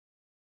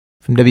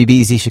From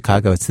WBEZ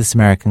Chicago, it's This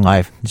American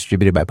Life,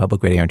 distributed by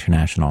Public Radio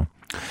International.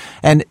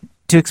 And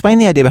to explain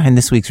the idea behind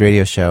this week's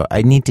radio show,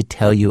 I need to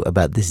tell you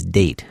about this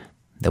date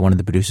that one of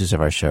the producers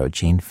of our show,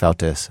 Jane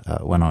Feltus,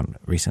 went on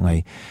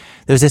recently.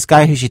 There was this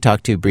guy who she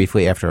talked to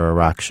briefly after a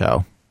rock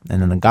show,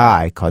 and then the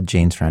guy called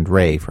Jane's friend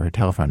Ray for her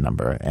telephone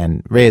number.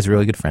 And Ray is a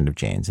really good friend of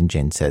Jane's, and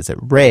Jane says that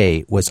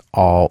Ray was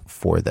all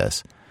for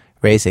this.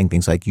 Ray is saying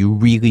things like, you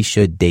really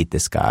should date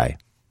this guy.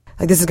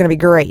 Like, this is going to be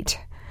great.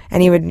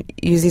 And he would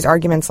use these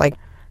arguments like,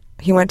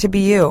 he went to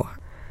BU.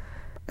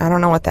 I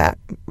don't know what's that,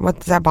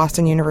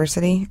 Boston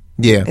University?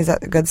 Yeah. Is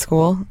that a good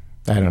school?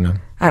 I don't know.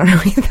 I don't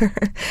know either.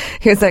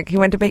 He was like, he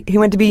went to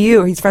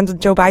BU. He's friends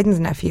with Joe Biden's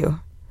nephew.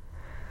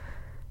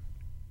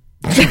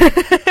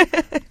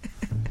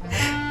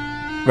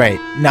 Right.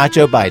 Not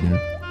Joe Biden.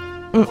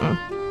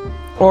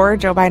 Mm-mm. Or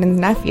Joe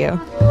Biden's nephew.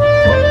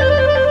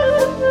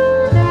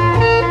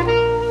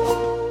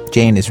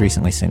 Jane is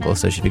recently single,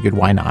 so she figured,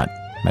 why not?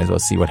 Might as well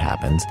see what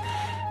happens.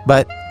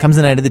 But comes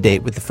the night of the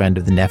date with the friend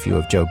of the nephew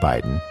of Joe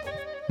Biden,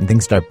 and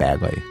things start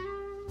badly.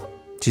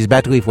 She's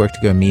about to leave work to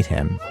go meet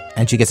him,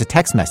 and she gets a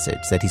text message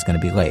that he's going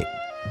to be late.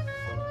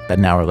 But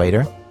an hour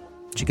later,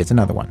 she gets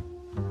another one.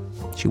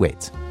 She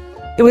waits.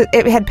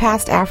 It had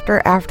passed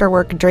after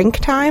work drink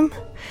time,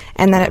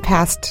 and then it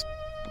passed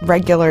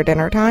regular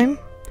dinner time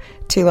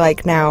to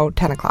like now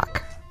 10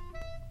 o'clock.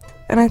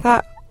 And I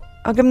thought,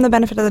 I'll give him the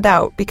benefit of the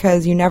doubt,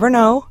 because you never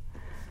know.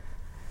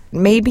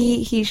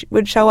 Maybe he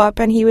would show up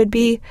and he would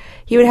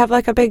have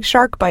like a big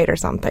shark bite or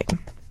something.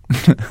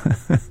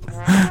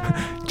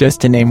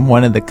 Just to name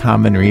one of the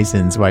common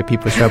reasons why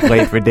people show up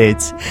late for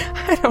dates.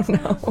 I don't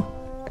know.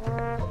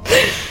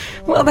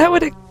 Well, that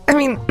would,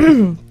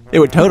 it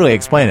would totally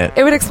explain it.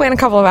 It would explain a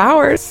couple of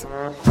hours.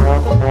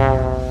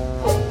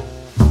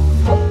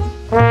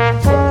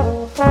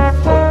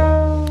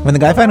 When the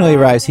guy finally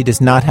arrives, he does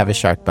not have a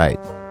shark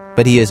bite,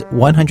 but he is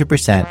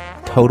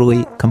 100%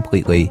 totally,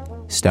 completely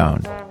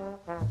stoned.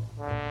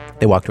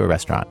 They walk to a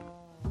restaurant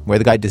where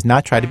the guy does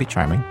not try to be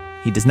charming.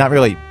 He does not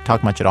really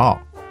talk much at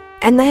all.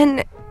 And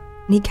then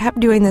he kept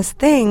doing this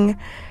thing,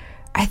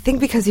 I think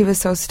because he was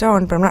so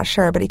stoned, but I'm not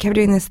sure, but he kept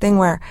doing this thing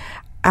where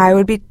I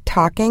would be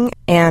talking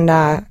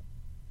and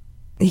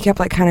he kept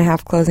like kind of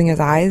half closing his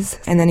eyes,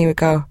 and then he would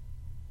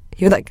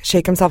like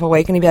shake himself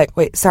awake and he'd be like,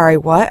 wait, sorry,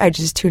 what? I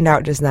just tuned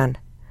out just then.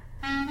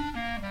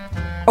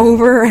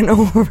 Over and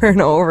over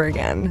and over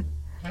again.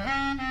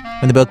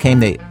 When the bill came,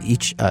 they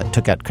each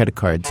took out credit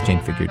cards. Jane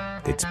figured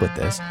they'd split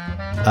this.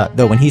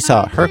 Though when he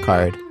saw her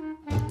card,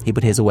 he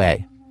put his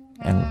away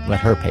and let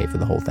her pay for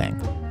the whole thing.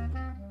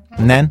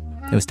 And then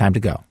it was time to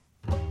go.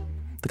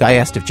 The guy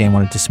asked if Jane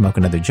wanted to smoke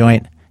another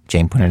joint.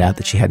 Jane pointed out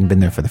that she hadn't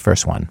been there for the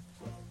first one.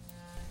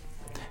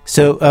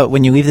 So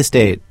when you leave this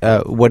date,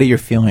 what are your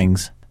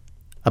feelings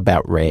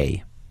about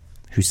Ray,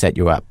 who set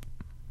you up?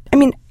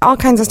 All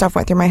kinds of stuff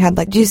went through my head.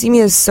 Like, do you see me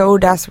as so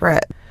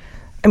desperate?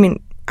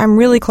 I'm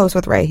really close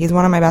with Ray. He's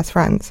one of my best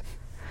friends.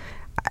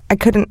 I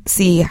couldn't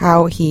see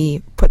how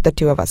he put the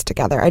two of us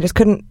together. I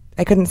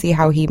couldn't see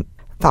how he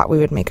thought we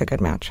would make a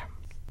good match.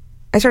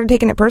 I started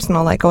taking it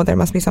personal, like, oh, there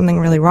must be something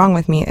really wrong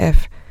with me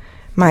if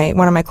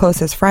one of my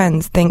closest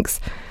friends thinks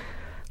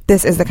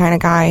this is the kind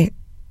of guy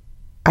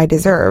I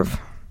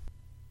deserve.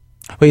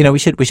 Well, we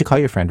should call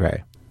your friend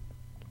Ray.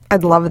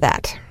 I'd love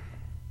that.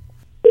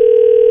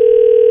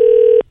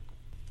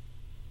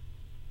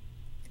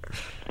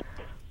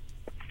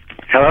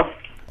 Hello?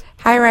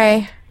 Hi,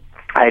 Ray.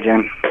 Hi,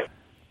 Jen.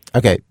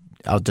 Okay,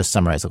 I'll just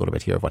summarize a little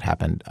bit here of what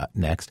happened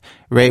next.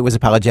 Ray was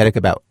apologetic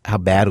about how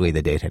badly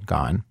the date had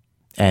gone,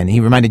 and he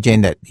reminded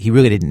Jane that he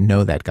really didn't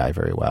know that guy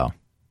very well.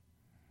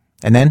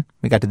 And then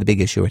we got to the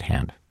big issue at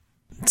hand.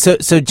 So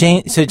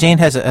Jane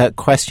has a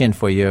question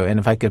for you, and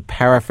if I could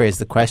paraphrase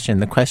the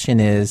question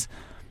is,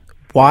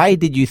 why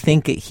did you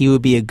think he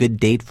would be a good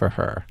date for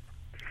her?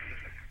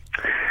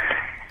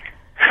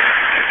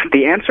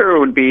 The answer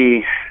would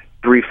be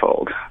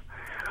threefold.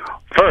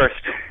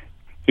 First,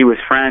 he was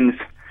friends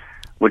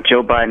with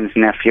Joe Biden's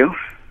nephew,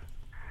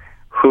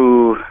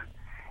 who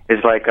is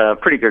like a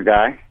pretty good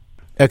guy.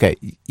 Okay,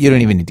 you don't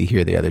even need to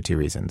hear the other two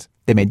reasons.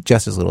 They made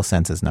just as little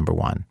sense as number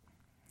one.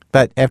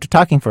 But after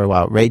talking for a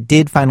while, Ray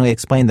did finally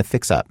explain the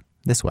fix-up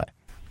this way.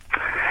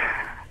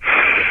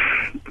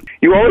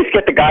 You always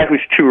get the guy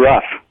who's too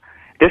rough.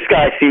 This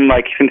guy seemed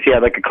like, since he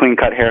had like a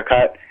clean-cut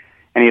haircut,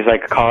 and he's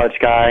like a college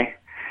guy,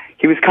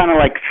 he was kind of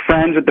like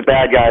friends with the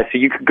bad guys, so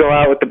you could go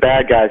out with the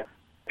bad guys.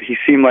 He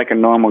seemed like a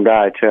normal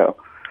guy, too.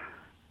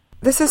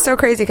 This is so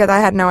crazy because I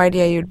had no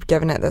idea you'd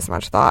given it this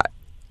much thought.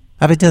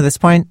 Up until this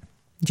point,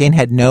 Jane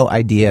had no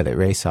idea that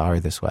Ray saw her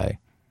this way,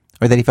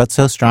 or that he felt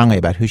so strongly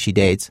about who she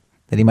dates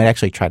that he might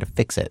actually try to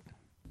fix it.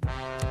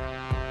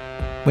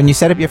 When you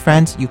set up your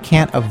friends, you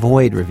can't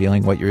avoid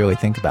revealing what you really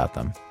think about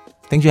them.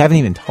 Things you haven't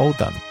even told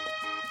them.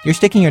 You're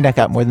sticking your neck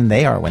out more than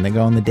they are when they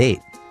go on the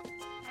date.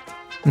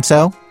 And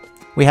so,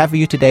 we have for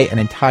you today an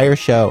entire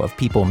show of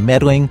people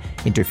meddling,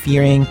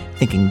 interfering,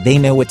 thinking they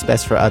know what's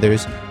best for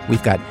others.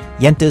 We've got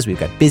yentas, we've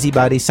got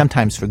busybodies,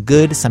 sometimes for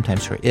good,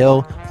 sometimes for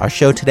ill. Our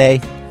show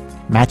today,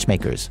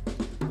 Matchmakers.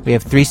 We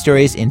have 3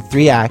 stories in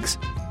 3 acts.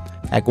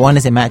 Act 1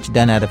 is a match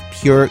done out of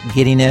pure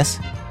giddiness.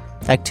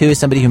 Act 2 is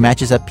somebody who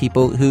matches up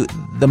people who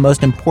the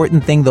most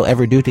important thing they'll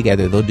ever do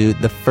together, they'll do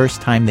the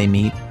first time they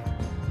meet.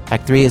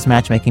 Act 3 is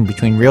matchmaking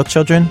between real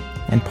children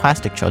and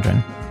plastic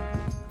children.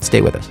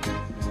 Stay with us.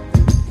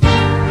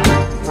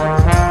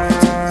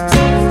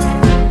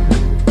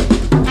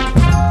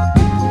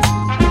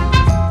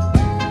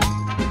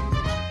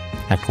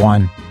 Act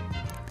 1,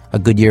 a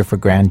good year for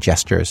grand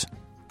gestures.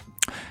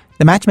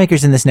 The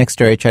matchmakers in this next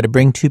story try to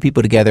bring two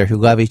people together who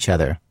love each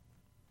other.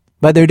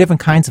 But there are different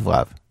kinds of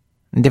love,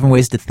 and different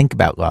ways to think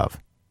about love,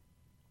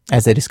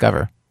 as they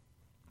discover.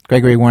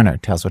 Gregory Warner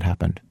tells what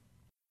happened.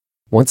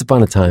 Once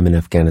upon a time in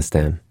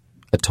Afghanistan,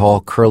 a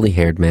tall,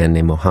 curly-haired man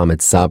named Mohammed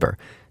Sabir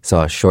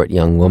saw a short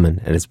young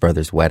woman at his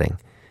brother's wedding.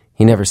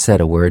 He never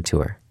said a word to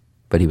her,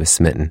 but he was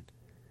smitten.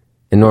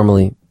 And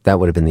normally, that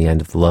would have been the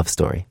end of the love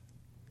story.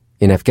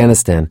 In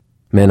Afghanistan,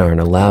 men aren't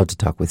allowed to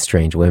talk with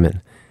strange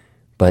women.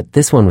 But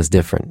this one was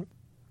different.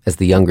 As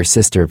the younger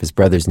sister of his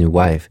brother's new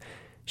wife,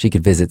 she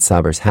could visit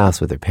Sabir's house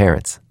with her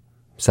parents.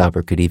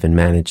 Sabir could even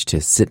manage to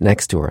sit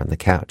next to her on the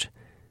couch,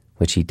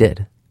 which he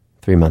did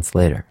 3 months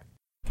later.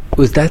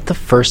 Was that the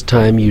first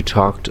time you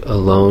talked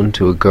alone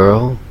to a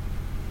girl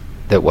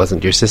that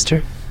wasn't your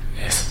sister?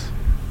 Yes.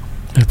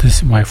 That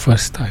is my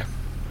first time.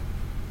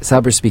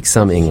 Sabir speaks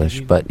some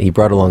English, but he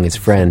brought along his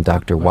friend,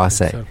 Dr.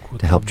 Wase,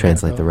 to help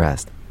translate the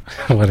rest.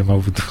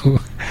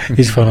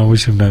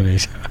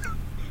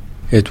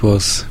 It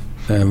was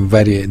a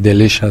very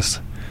delicious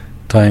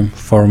time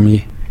for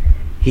me.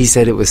 He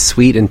said it was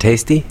sweet and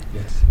tasty?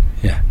 Yes.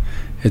 Yeah,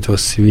 it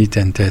was sweet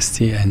and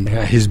tasty, and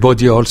his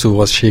body also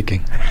was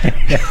shaking.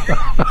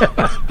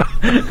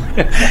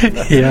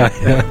 Yeah.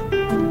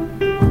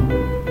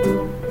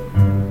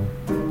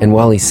 And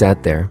while he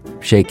sat there,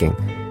 shaking,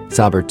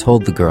 Sabir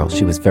told the girl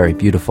she was very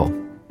beautiful.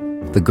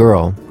 The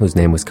girl, whose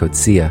name was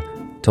Kotsia,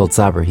 told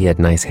Sabir he had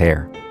nice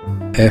hair.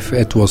 If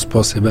it was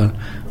possible,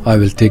 I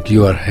will take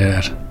your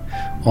hair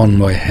on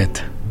my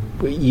head.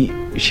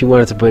 She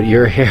wanted to put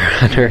your hair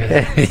on her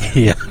head?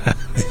 Yeah.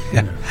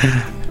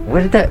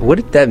 What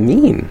did that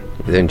mean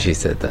when she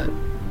said that,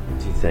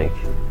 do you think?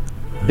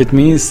 It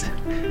means,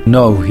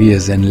 no, he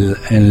is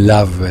in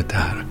love with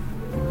her.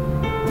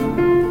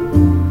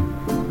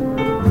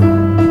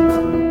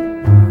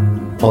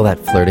 All that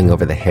flirting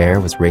over the hair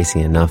was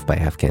racy enough by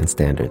Afghan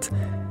standards.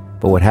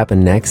 But what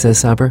happened next,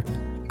 says Sabir,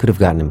 could have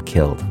gotten him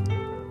killed.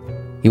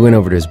 He went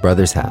over to his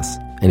brother's house,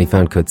 and he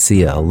found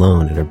Kotsia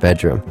alone in her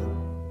bedroom.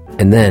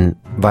 And then,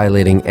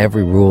 violating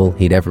every rule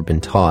he'd ever been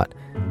taught,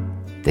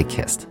 they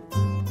kissed.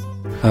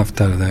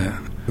 After the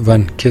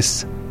one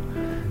kiss,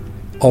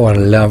 our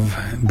love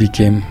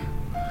became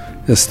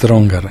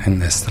stronger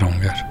and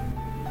stronger.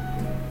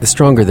 The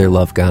stronger their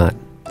love got,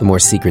 the more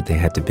secret they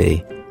had to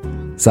be.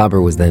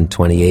 Sabir was then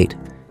 28,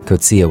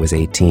 Kotsia was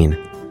 18.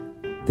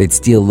 They'd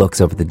steal looks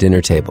over the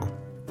dinner table.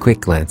 Quick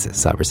glances,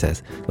 Sabir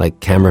says, like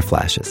camera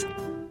flashes.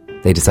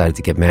 They decided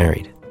to get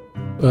married.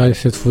 I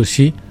said for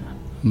she,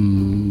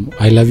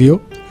 I love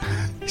you.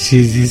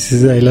 She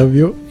says, I love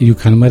you. You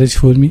can marry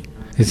for me.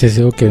 He says,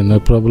 okay, no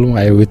problem.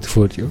 I wait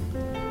for you.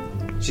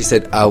 She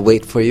said, I'll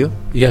wait for you?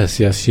 Yes,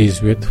 she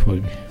is wait for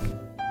me.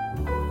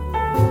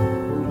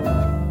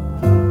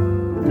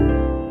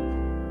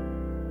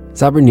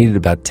 Sabir needed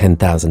about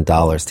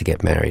 $10,000 to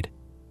get married.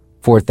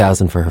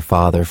 $4,000 for her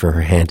father for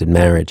her hand in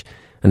marriage,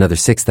 another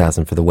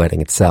 $6,000 for the wedding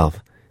itself.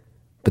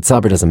 But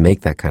Sabir doesn't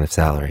make that kind of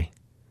salary.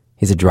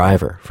 He's a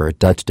driver for a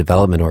Dutch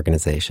development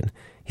organization.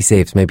 He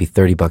saves maybe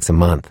 $30 a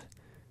month.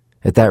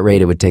 At that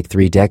rate, it would take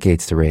 3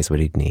 decades to raise what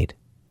he'd need.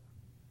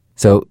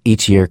 So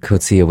each year,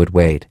 Kotsia would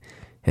wait,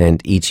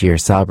 and each year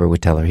Sabir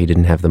would tell her he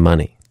didn't have the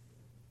money.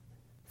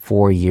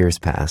 4 years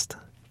passed.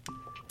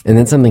 And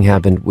then something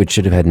happened which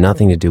should have had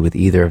nothing to do with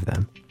either of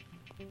them.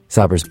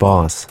 Sabir's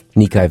boss,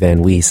 Nikai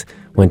van Wees,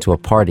 went to a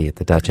party at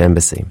the Dutch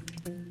embassy.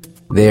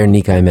 There,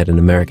 Nikai met an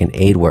American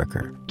aid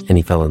worker, and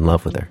he fell in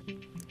love with her.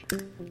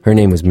 Her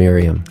name was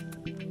Miriam.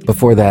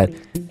 Before that,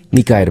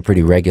 Nikai had a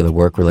pretty regular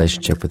work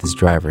relationship with his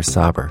driver,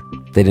 Sabir.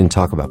 They didn't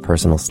talk about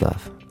personal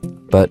stuff.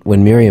 But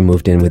when Miriam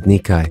moved in with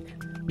Nikai,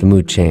 the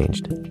mood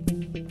changed.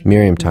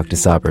 Miriam talked to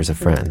Sabir as a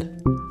friend.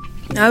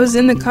 I was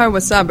in the car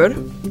with Sabir,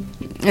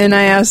 and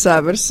I asked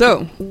Sabir,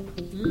 so,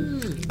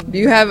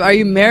 are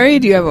you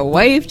married? Do you have a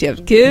wife? Do you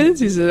have kids?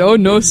 He said, oh,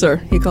 no, sir.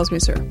 He calls me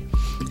sir.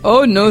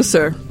 Oh, no,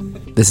 sir.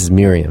 This is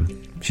Miriam.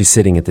 She's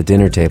sitting at the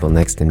dinner table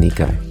next to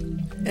Nikai.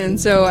 And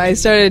so I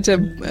started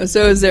to,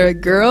 so is there a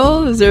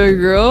girl? Is there a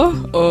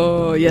girl?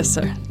 Oh, yes,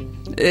 sir.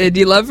 Do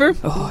you love her?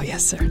 Oh,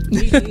 yes, sir.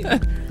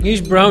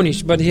 He's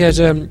brownish, but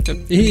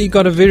he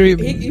got a very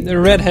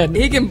red head.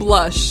 He can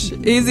blush.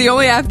 He's the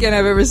only Afghan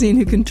I've ever seen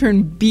who can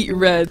turn beet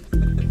red.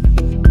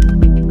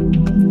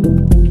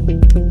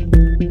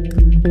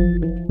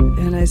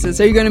 And I said,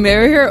 so are you going to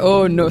marry her?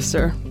 Oh, no,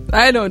 sir.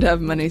 I don't have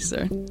money,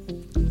 sir.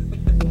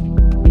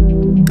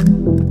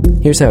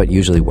 Here's how it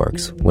usually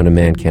works when a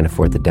man can't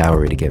afford the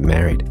dowry to get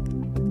married.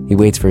 He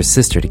waits for his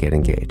sister to get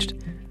engaged,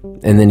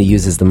 and then he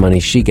uses the money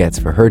she gets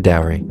for her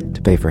dowry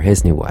to pay for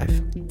his new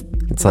wife.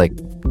 It's like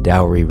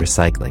dowry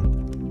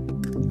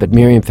recycling. But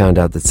Miriam found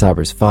out that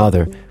Sabir's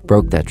father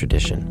broke that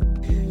tradition.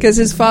 Because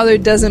his father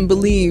doesn't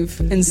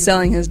believe in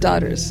selling his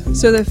daughters.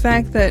 So the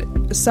fact that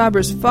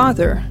Sabir's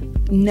father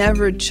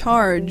never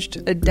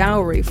charged a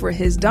dowry for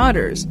his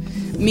daughters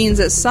means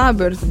that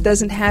Sabir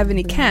doesn't have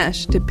any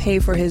cash to pay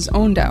for his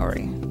own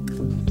dowry.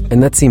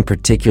 And that seemed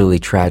particularly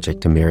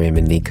tragic to Miriam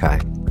and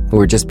Nikai, who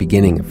were just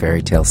beginning a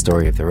fairy tale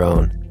story of their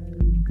own.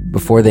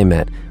 Before they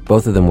met,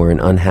 both of them were in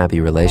unhappy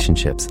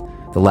relationships.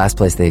 The last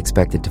place they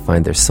expected to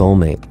find their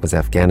soulmate was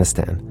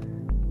Afghanistan.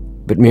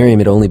 But Miriam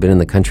had only been in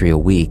the country a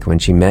week when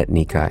she met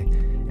Nikai,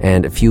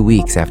 and a few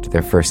weeks after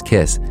their first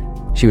kiss,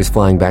 she was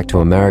flying back to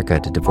America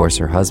to divorce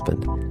her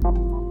husband.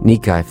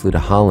 Nikai flew to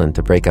Holland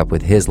to break up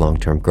with his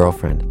long-term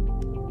girlfriend.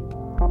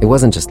 It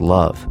wasn't just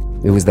love.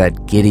 It was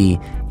that giddy,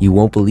 you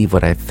won't believe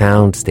what I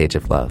found stage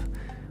of love.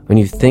 When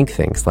you think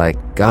things like,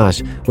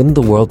 gosh, wouldn't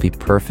the world be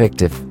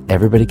perfect if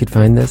everybody could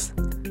find this?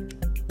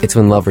 It's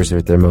when lovers are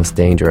at their most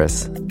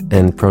dangerous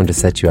and prone to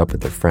set you up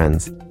with their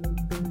friends.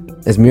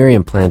 As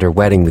Miriam planned her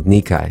wedding with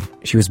Nikai,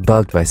 she was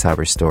bugged by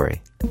Sabir's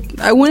story.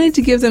 I wanted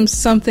to give them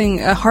something,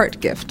 a heart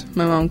gift,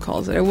 my mom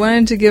calls it. I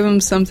wanted to give them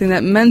something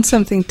that meant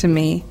something to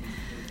me,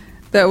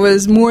 that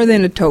was more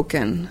than a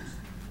token.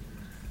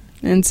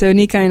 And so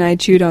Nikai and I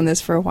chewed on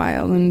this for a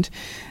while, and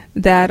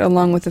that,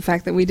 along with the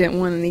fact that we didn't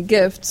want any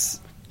gifts,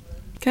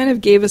 kind of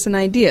gave us an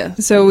idea.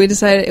 So we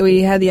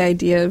had the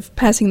idea of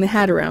passing the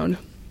hat around,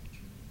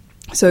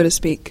 so to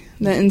speak.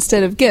 That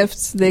instead of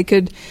gifts, they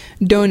could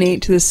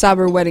donate to the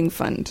Sabir Wedding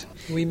Fund.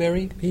 We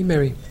marry, he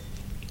marry.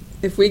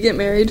 If we get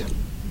married,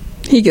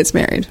 he gets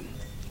married.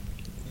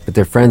 But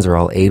their friends are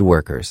all aid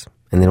workers,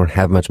 and they don't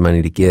have much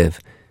money to give.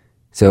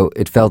 So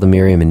it fell to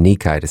Miriam and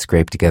Nikai to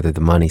scrape together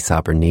the money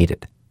Sabir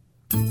needed.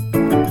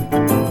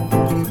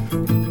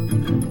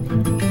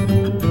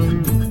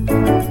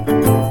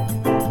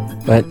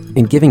 But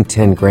in giving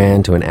 10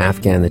 grand to an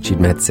Afghan that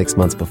she'd met 6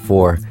 months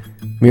before,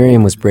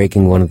 Miriam was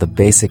breaking one of the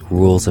basic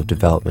rules of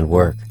development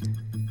work.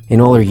 In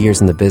all her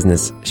years in the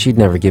business, she'd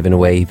never given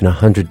away even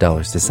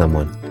 $100 to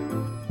someone.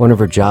 One of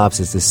her jobs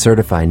is to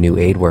certify new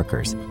aid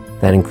workers.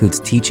 That includes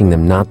teaching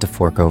them not to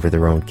fork over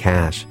their own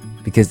cash,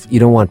 because you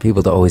don't want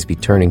people to always be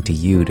turning to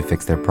you to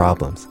fix their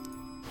problems.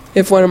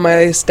 If one of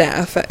my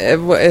staff,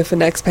 if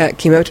an expat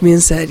came up to me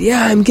and said,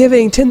 yeah, I'm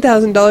giving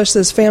 $10,000 to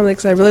this family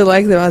because I really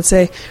like them, I'd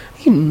say,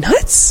 are you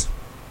nuts?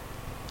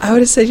 I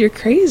would have said, you're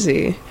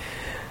crazy.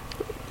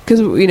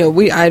 Because,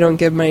 I don't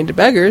give money to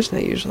beggars,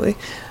 not usually.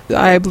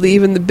 I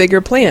believe in the bigger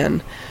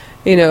plan,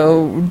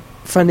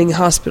 funding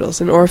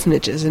hospitals and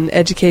orphanages and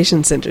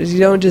education centers. You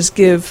don't just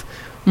give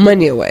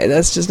money away.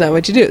 That's just not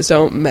what you do. So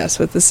don't mess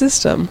with the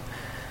system.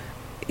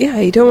 Yeah,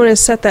 you don't want to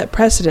set that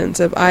precedence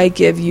of I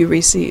give, you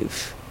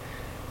receive.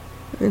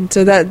 And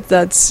so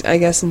that's, I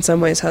guess, in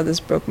some ways how this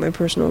broke my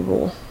personal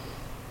rule.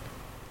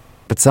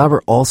 But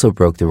Sabir also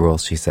broke the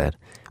rules, she said,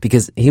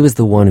 because he was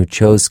the one who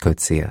chose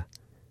Qudsiya.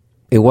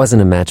 It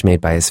wasn't a match made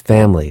by his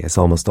family, as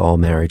almost all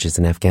marriages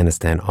in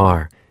Afghanistan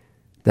are.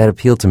 That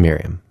appealed to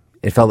Miriam.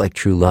 It felt like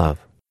true love.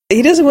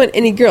 He doesn't want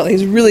any girl.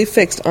 He's really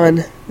fixed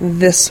on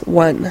this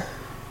one.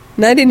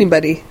 Not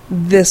anybody,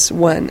 this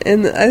one.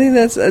 And I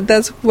think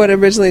that's what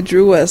originally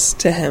drew us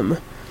to him.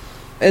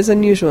 It's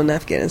unusual in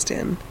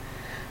Afghanistan.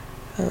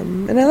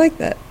 And I like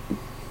that.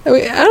 I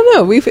don't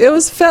know.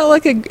 It felt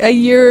like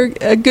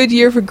a good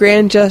year for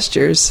grand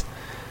gestures.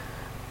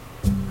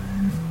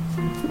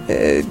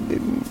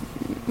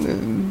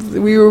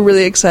 We were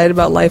really excited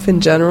about life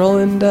in general,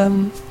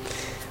 and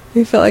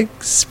we felt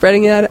like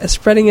spreading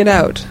it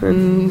out.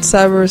 And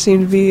Sabir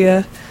seemed to be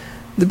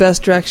the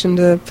best direction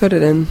to put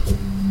it in.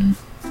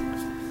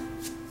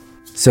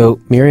 So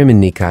Miriam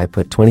and Nikai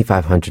put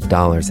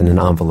 $2,500 in an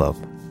envelope,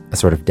 a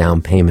sort of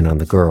down payment on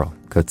the girl,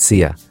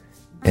 Qudsiya.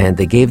 And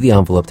they gave the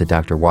envelope to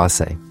Dr.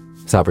 Wasey,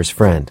 Sabir's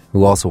friend,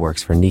 who also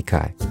works for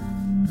Nikai.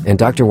 And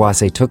Dr.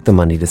 Wasey took the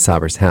money to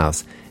Sabir's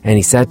house, and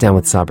he sat down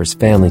with Sabir's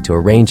family to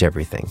arrange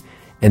everything.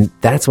 And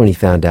that's when he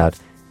found out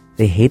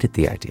they hated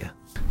the idea.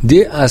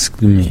 They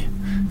asked me,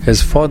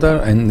 his father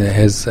and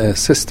his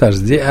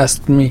sisters, they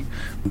asked me,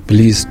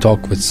 please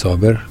talk with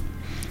Sabir.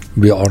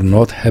 We are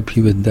not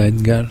happy with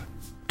that girl.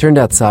 Turned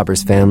out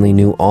Sabir's family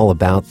knew all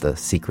about the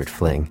secret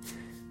fling.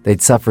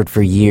 They'd suffered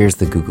for years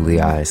the googly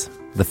eyes,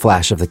 the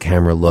flash of the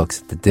camera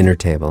looks at the dinner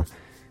table,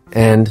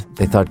 and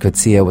they thought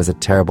Qudsiya was a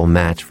terrible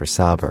match for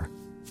Sabir.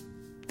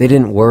 They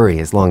didn't worry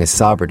as long as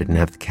Sabir didn't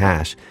have the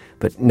cash,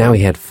 but now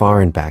he had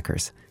foreign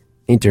backers,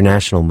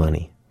 international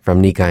money,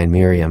 from Nikai and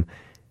Miriam.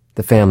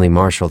 The family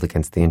marshaled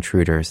against the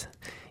intruders.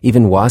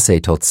 Even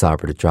Wasey told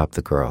Sabir to drop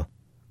the girl.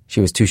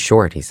 She was too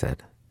short, he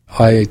said.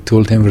 I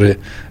told him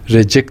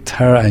reject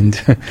her and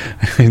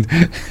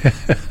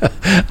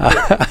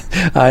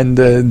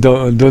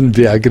don't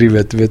be agree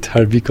with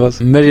her,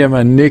 because Miriam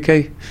and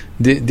Nikai,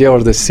 they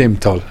are the same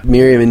tall.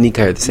 Miriam and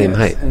Nikai are the same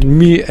height. And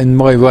me and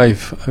my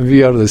wife,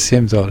 we are the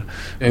same tall.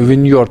 And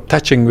when you are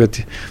touching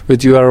with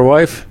your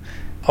wife,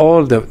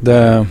 all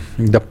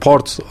the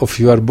parts of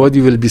your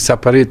body will be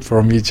separate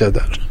from each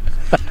other.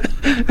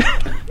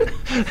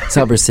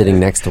 Sabir sitting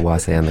next to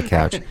Wasey on the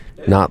couch,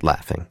 not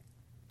laughing,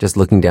 just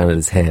looking down at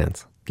his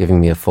hands, giving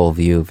me a full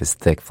view of his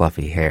thick,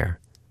 fluffy hair.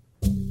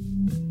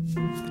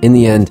 In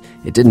the end,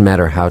 it didn't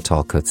matter how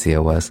tall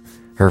Qudsiya was.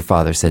 Her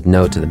father said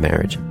no to the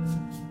marriage.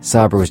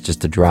 Sabir was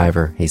just a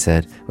driver, he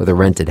said, with a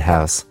rented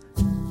house.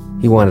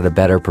 He wanted a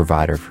better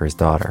provider for his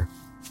daughter.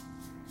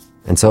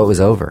 And so it was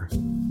over.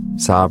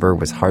 Sabir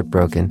was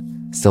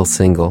heartbroken, still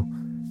single,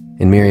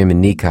 and Miriam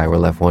and Nikai were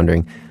left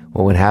wondering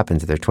what would happen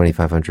to their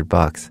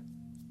 $2,500.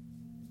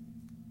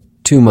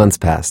 2 months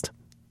passed,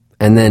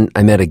 and then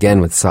I met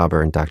again with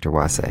Sabir and Dr.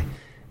 Wase,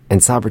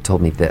 and Sabir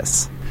told me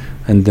this.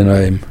 And then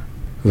I'm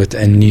with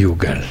a new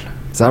girl.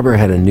 Sabir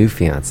had a new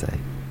fiancée.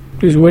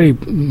 She's very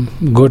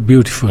good,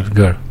 beautiful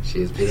girl.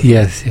 She is beautiful?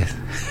 Yes.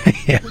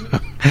 Yeah.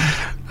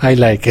 I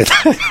like it.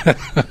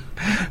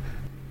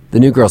 The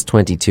new girl's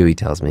 22, he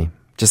tells me,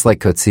 just like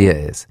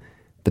Qudsiya is.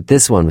 But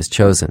this one was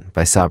chosen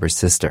by Sabir's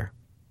sister.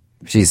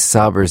 She's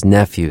Sabir's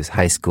nephew's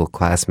high school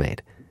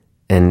classmate,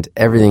 and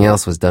everything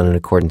else was done in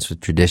accordance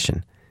with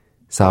tradition.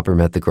 Sabir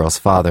met the girl's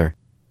father.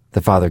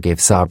 The father gave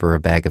Sabir a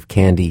bag of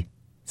candy.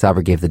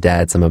 Sabir gave the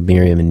dad some of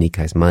Miriam and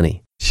Nikai's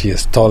money. She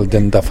has told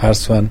them the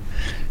first one.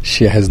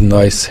 She has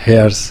nice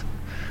hairs,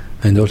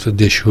 and also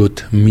they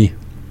shoot me,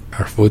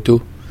 her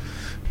photo.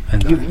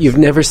 And You've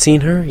never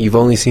seen her? You've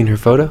only seen her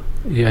photo?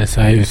 Yes,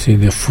 I have seen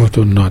the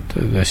photo, not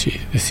the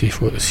she.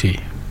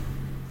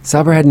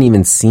 Sabir hadn't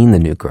even seen the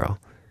new girl,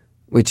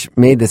 which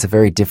made this a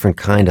very different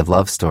kind of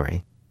love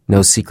story.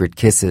 No secret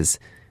kisses,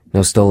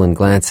 no stolen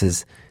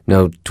glances,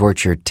 no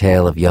tortured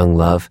tale of young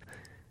love.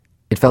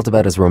 It felt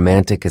about as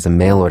romantic as a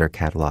mail-order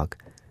catalog,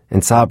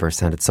 and Sabir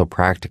sounded so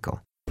practical.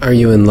 Are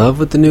you in love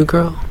with the new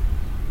girl?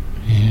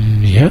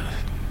 Yeah.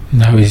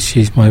 Now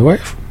she's my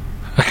wife.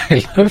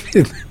 I love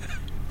it.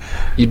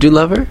 You do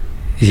love her?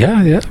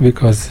 Yeah,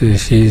 because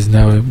she is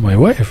now my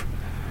wife.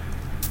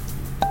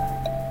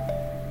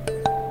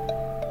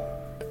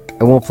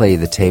 I won't play you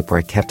the tape where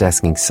I kept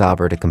asking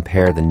Sabir to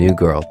compare the new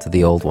girl to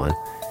the old one.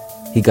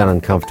 He got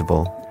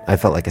uncomfortable. I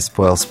felt like a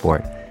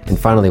spoilsport, and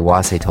finally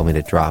Wase told me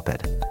to drop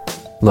it.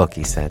 Look,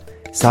 he said,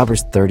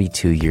 Sabir's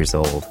 32 years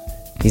old.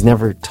 He's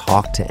never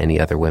talked to any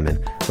other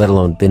women, let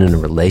alone been in a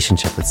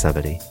relationship with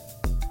somebody.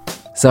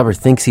 Sabir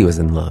thinks he was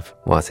in love,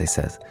 Wase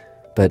says,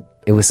 but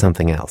it was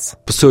something else.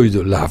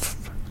 Pseudo-love.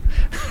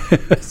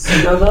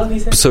 Pseudo-love, he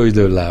said?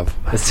 Pseudo-love.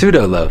 A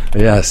pseudo-love?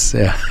 Yes,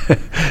 yeah.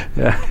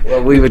 Yeah.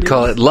 Well, we would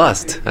call it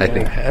lust, I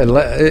think.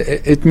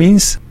 It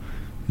means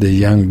the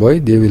young boy,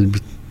 they will be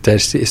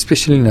thirsty,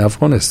 especially in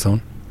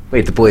Afghanistan.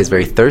 Wait, the boy is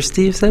very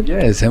thirsty, you said?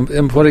 Yes,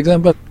 and for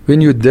example,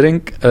 when you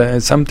drink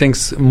something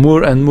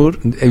more and more,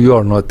 you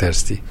are not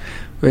thirsty.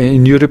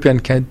 In European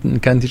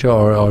country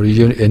or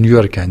in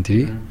your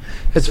country,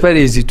 it's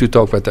very easy to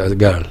talk with a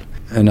girl.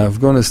 In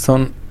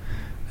Afghanistan,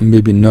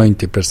 maybe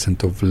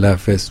 90% of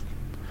love is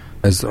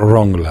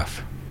wrong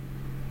love.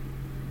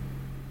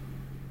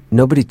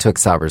 Nobody took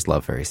Sabir's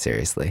love very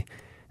seriously.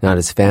 Not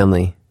his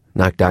family,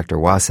 not Dr.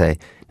 Wase,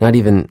 not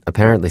even,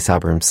 apparently,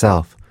 Sabir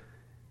himself.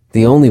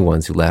 The only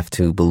ones who left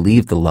who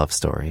believed the love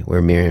story were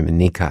Miriam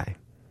and Nikai.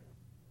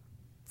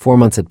 4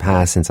 months had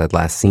passed since I'd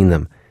last seen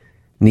them.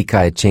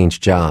 Nikai had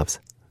changed jobs.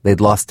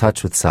 They'd lost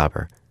touch with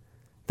Sabir.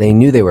 They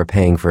knew they were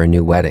paying for a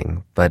new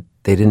wedding, but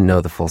they didn't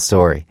know the full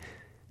story.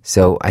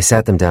 So I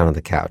sat them down on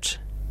the couch.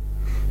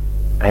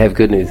 I have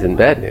good news and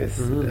bad news.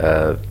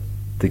 Mm-hmm.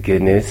 The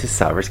good news is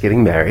Sabir's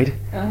getting married.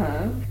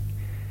 Uh-huh.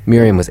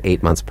 Miriam was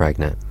 8 months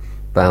pregnant,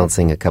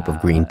 balancing a cup of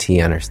green tea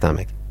on her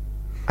stomach.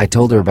 I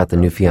told her about the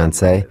new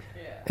fiancé,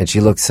 and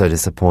she looked so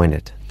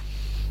disappointed.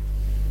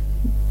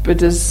 But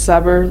does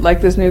Sabir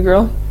like this new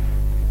girl?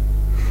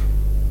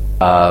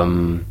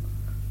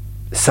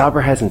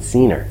 Sabir hasn't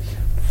seen her.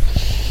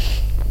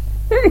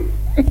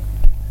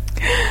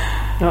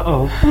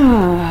 Uh-oh.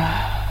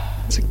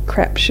 It's a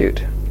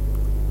crapshoot.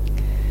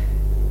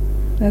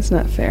 That's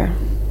not fair.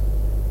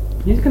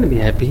 He's going to be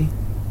happy.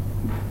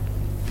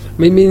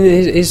 Maybe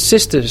his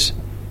sisters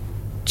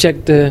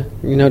checked the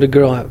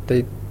girl out.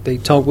 They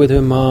talked with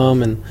her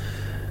mom and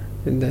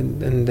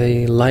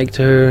they liked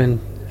her and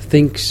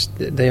thinks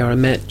that they are a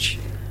match.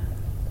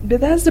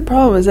 But that's the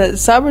problem, is that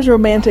Sabir's a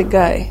romantic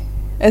guy.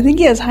 I think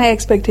he has high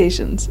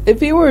expectations.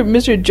 If he were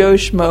Mr. Joe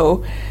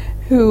Schmo,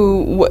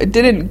 who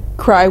didn't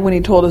cry when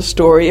he told a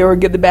story or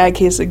get the bad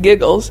case of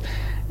giggles,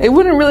 it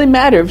wouldn't really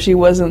matter if she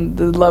wasn't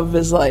the love of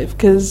his life,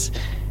 because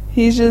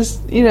he's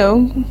just,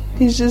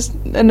 he's just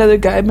another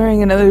guy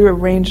marrying another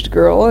arranged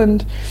girl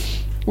and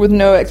with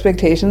no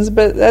expectations.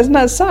 But that's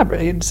not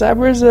Sabir.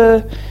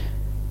 Sabir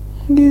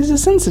he's a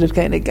sensitive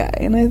kind of guy,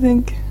 and I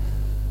think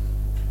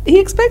he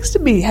expects to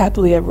be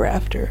happily ever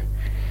after.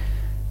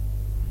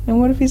 And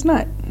what if he's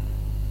not?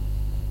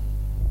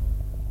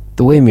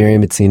 The way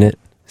Miriam had seen it,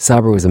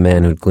 Sabir was a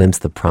man who'd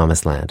glimpsed the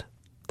promised land.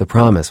 The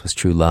promise was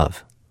true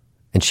love,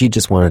 and she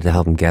just wanted to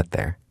help him get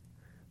there.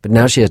 But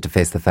now she had to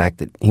face the fact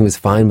that he was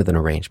fine with an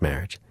arranged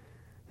marriage.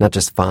 Not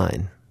just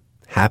fine,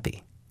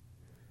 happy.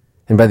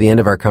 And by the end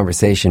of our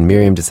conversation,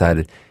 Miriam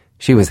decided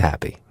she was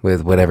happy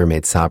with whatever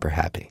made Sabir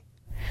happy.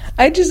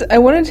 I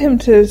wanted him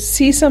to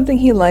see something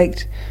he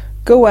liked,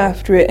 go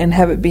after it, and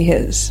have it be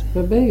his.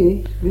 But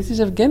baby, this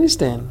is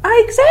Afghanistan.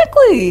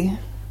 Exactly.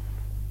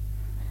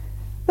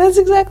 That's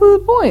exactly the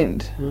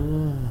point.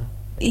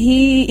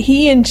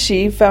 He and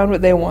she found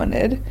what they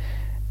wanted,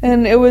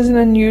 and it was an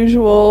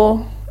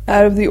unusual,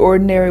 out of the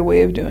ordinary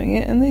way of doing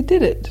it, and they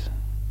did it.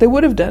 They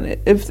would have done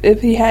it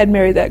if he had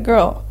married that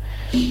girl.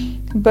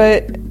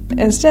 But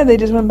instead, they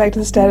just went back to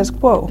the status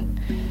quo.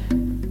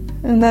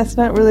 And that's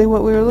not really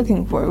what we were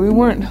looking for. We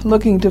weren't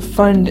looking to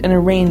fund an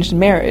arranged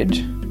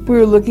marriage. We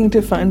were looking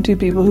to fund two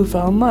people who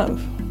fell in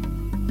love.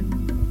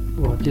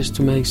 Well, just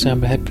to make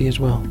Sabir happy as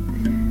well.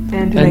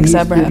 And to make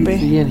Sabir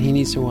happy. And he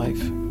needs a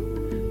wife.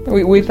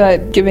 We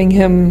thought giving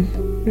him,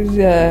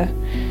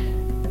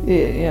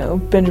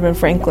 Benjamin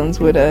Franklin's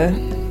would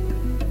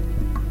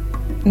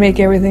make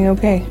everything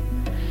okay.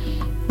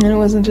 And it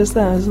wasn't just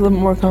that. It was a little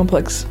more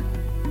complex.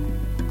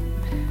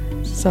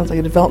 Sounds like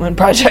a development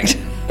project.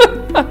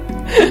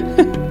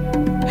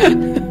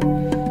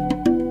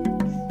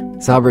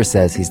 Sabir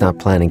says he's not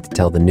planning to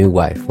tell the new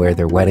wife where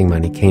their wedding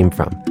money came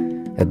from,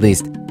 at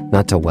least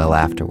not till well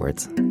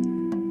afterwards.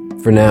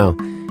 For now,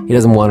 he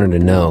doesn't want her to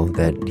know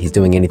that he's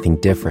doing anything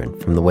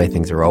different from the way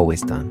things are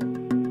always done.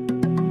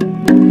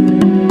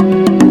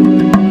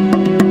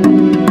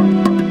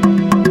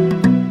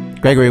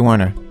 Gregory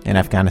Warner in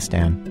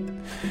Afghanistan.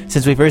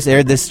 Since we first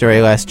aired this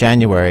story last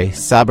January,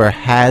 Sabir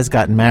has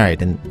gotten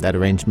married in that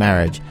arranged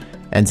marriage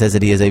and says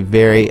that he is a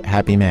very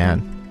happy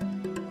man.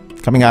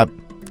 Coming up,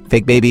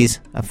 fake babies,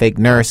 a fake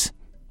nurse,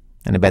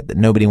 and a bet that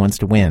nobody wants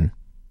to win.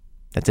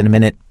 That's in a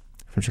minute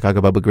from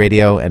Chicago Public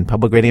Radio and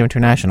Public Radio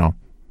International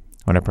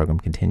when our program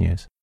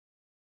continues.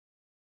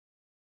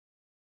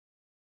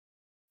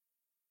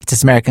 It's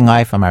This American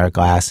Life. I'm Ira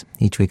Glass.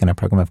 Each week on our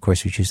program, of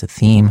course, we choose a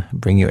theme,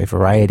 bring you a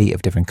variety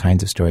of different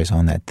kinds of stories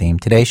on that theme.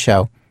 Today's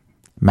show,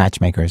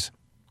 Matchmakers.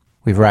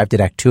 We've arrived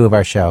at Act 2 of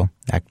our show,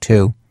 Act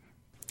 2.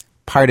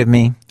 Part of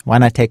me. Why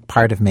not take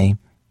part of me?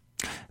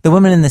 The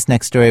woman in this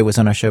next story was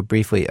on our show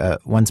briefly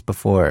once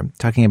before,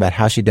 talking about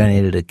how she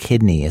donated a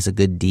kidney as a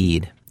good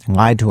deed and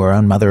lied to her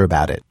own mother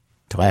about it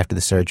till after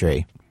the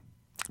surgery.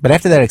 But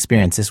after that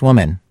experience, this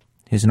woman,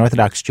 who's an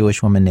Orthodox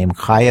Jewish woman named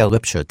Chaya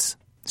Lipschutz,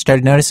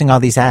 started noticing all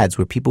these ads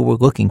where people were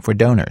looking for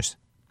donors,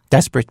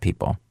 desperate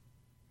people.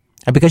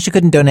 And because she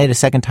couldn't donate a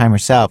second time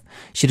herself,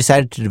 she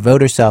decided to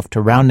devote herself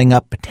to rounding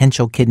up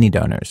potential kidney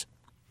donors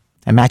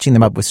and matching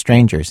them up with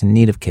strangers in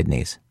need of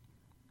kidneys.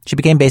 She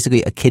became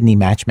basically a kidney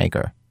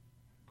matchmaker.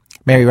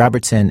 Mary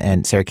Robertson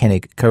and Sarah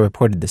Koenig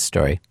co-reported this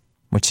story,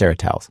 which Sarah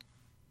tells.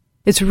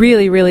 It's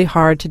really, really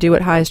hard to do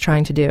what Hai is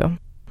trying to do.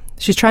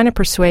 She's trying to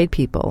persuade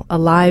people,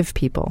 alive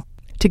people,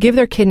 to give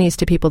their kidneys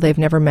to people they've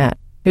never met,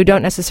 who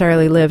don't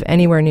necessarily live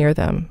anywhere near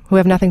them, who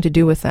have nothing to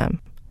do with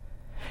them.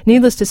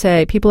 Needless to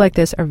say, people like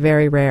this are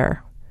very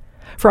rare.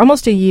 For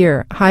almost a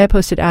year, Haya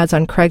posted ads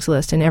on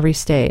Craigslist in every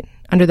state,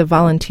 under the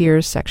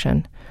volunteers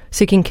section,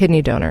 seeking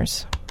kidney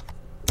donors.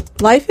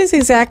 Life is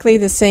exactly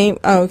the same.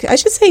 Oh, I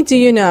should say, do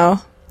you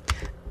know?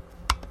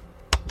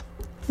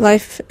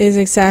 Life is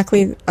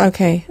exactly,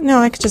 okay. No,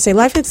 I could just say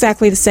life is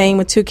exactly the same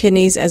with two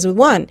kidneys as with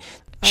one.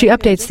 She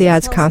updates the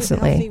ads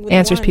constantly,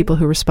 answers people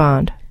who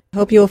respond. I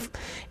hope you'll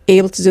be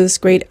able to do this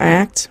great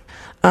act.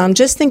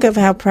 Just think of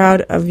how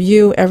proud of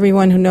you,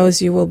 everyone who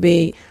knows you will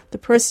be. The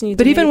person you.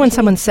 But even when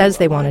someone says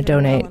they want to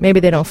donate,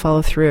 maybe they don't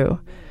follow through.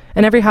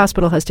 And every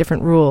hospital has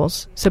different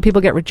rules, so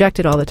people get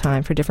rejected all the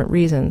time for different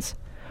reasons.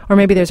 Or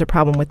maybe there's a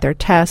problem with their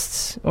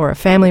tests, or a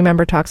family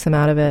member talks them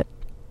out of it.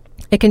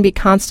 It can be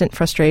constant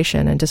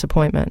frustration and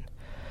disappointment.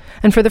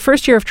 And for the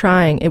first year of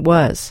trying, it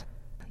was.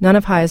 None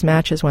of Haya's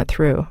matches went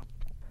through.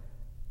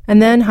 And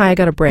then Haya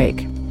got a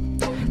break.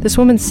 This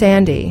woman,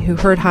 Sandy, who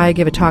heard Haya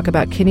give a talk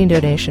about kidney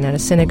donation at a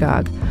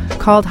synagogue,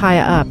 called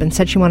Haya up and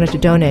said she wanted to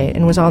donate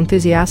and was all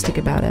enthusiastic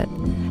about it.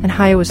 And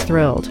Haya was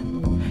thrilled.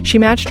 She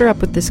matched her up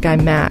with this guy,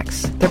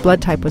 Max. Their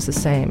blood type was the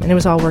same, and it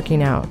was all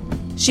working out.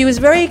 She was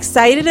very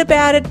excited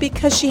about it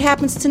because she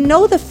happens to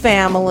know the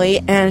family,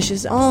 and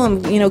she's,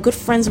 I'm, good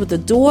friends with the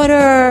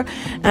daughter.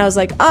 And I was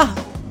like,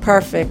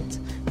 perfect.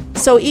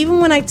 So even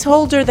when I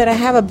told her that I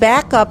have a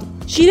backup,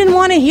 she didn't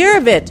want to hear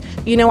of it.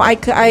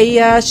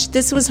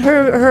 This was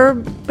her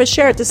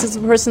Basheret. This is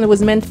the person that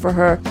was meant for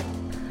her.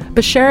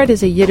 Basheret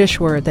is a Yiddish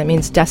word that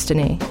means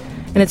destiny,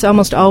 and it's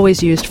almost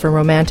always used for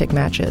romantic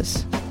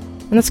matches.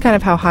 And that's kind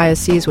of how Haya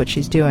sees what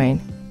she's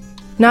doing.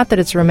 Not that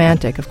it's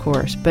romantic, of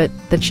course, but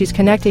that she's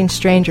connecting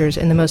strangers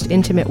in the most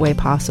intimate way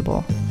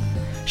possible.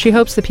 She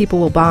hopes the people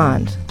will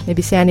bond.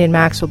 Maybe Sandy and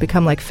Max will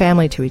become like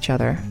family to each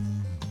other.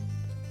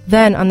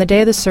 Then, on the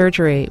day of the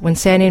surgery, when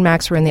Sandy and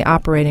Max were in the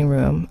operating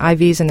room,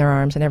 IVs in their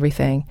arms and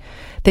everything,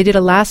 they did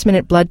a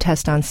last-minute blood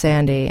test on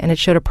Sandy, and it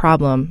showed a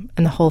problem,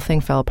 and the whole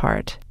thing fell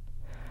apart.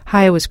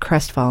 Haya was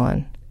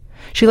crestfallen.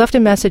 She left a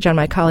message on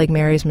my colleague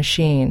Mary's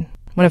machine,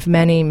 one of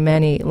many,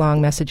 many long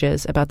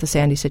messages about the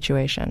Sandy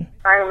situation.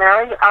 Hi,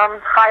 Mary.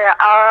 Hiya.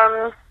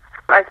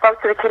 I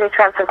spoke to the kidney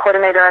transplant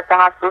coordinator at the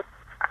hospital.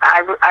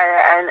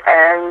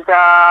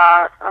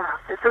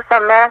 Is this a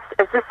mess?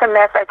 Is this a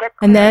mess?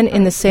 And then,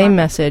 in the same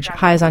message,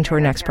 Haya's on to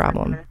her next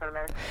problem.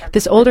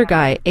 This older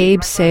guy,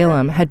 Abe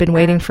Salem, had been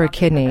waiting for a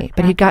kidney,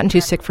 but he'd gotten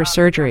too sick for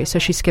surgery, so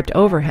she skipped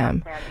over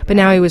him. But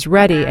now he was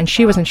ready, and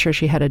she wasn't sure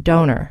she had a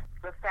donor.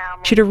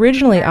 She'd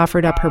originally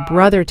offered up her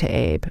brother to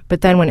Abe,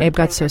 but then when Abe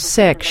got so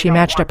sick, she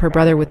matched up her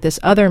brother with this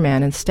other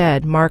man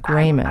instead, Mark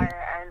Raymond.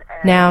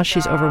 Now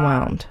she's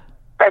overwhelmed.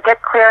 I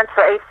get clearance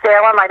for 8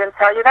 Salem. I didn't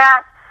tell you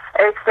that.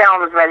 8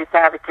 Salem is ready to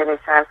have a kidney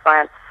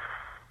transplant.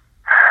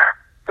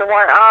 The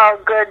one, oh,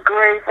 good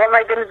grief. What am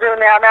I going to do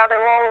now? Now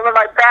they're all over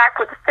my back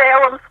with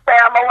Salem's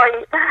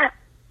family.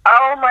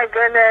 Oh, my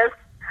goodness.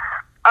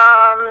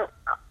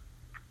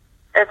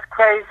 It's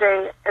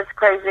crazy. It's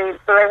crazy.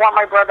 So they want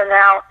my brother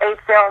now. 8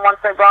 Salem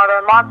wants my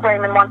brother. Mark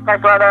Raymond wants my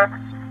brother.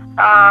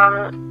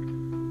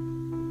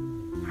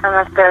 And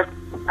that's good.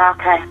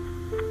 Okay.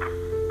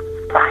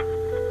 Bye.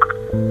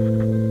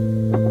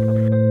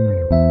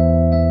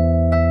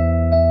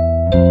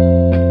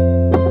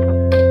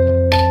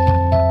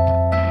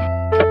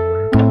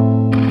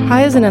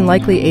 Haya is an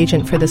unlikely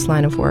agent for this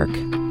line of work.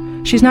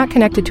 She's not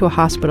connected to a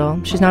hospital.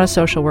 She's not a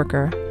social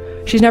worker.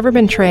 She's never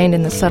been trained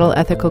in the subtle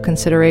ethical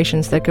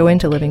considerations that go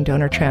into living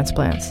donor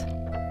transplants.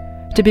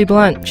 To be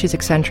blunt, she's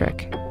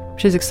eccentric.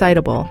 She's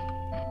excitable.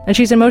 And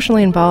she's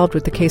emotionally involved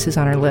with the cases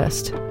on her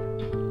list.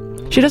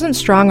 She doesn't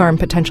strong-arm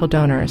potential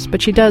donors,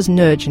 but she does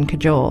nudge and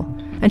cajole.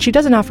 And she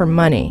doesn't offer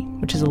money,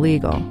 which is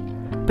illegal.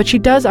 But she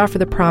does offer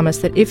the promise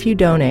that if you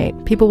donate,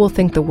 people will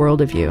think the world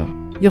of you.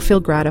 You'll feel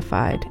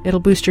gratified. It'll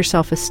boost your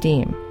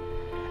self-esteem.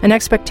 An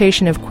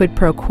expectation of quid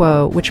pro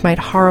quo which might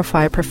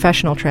horrify a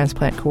professional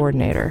transplant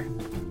coordinator.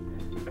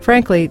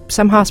 Frankly,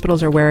 some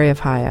hospitals are wary of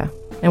Haya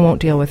and won't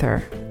deal with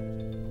her.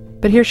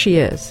 But here she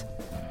is,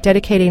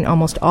 dedicating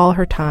almost all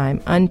her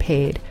time,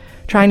 unpaid,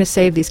 trying to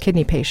save these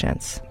kidney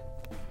patients.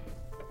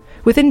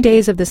 Within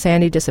days of the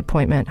Sandy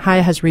disappointment,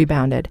 Haya has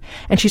rebounded,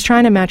 and she's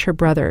trying to match her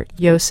brother,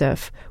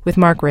 Yosef, with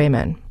Mark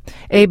Raymond.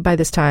 Abe, by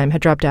this time,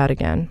 had dropped out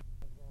again.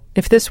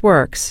 If this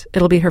works,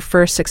 it'll be her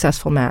first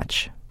successful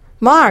match.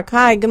 Mark,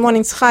 hi, good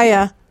morning, it's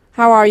Chaya.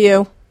 How are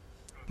you?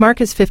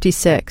 Mark is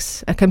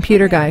 56, a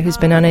computer guy who's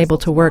been unable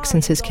to work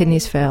since his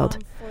kidneys failed.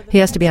 He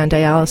has to be on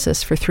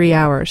dialysis for 3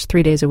 hours,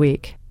 3 days a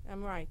week.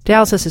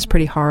 Dialysis is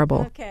pretty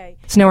horrible.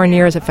 It's nowhere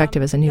near as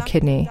effective as a new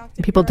kidney.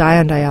 People die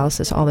on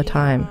dialysis all the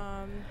time.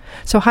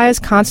 So Haya's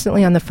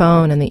constantly on the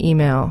phone and the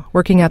email,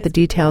 working out the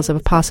details of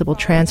a possible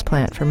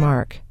transplant for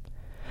Mark.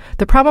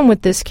 The problem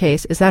with this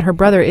case is that her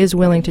brother is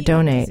willing to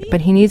donate,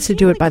 but he needs to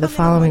do it by the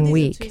following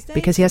week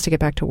because he has to get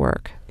back to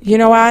work. You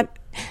know what?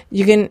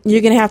 You're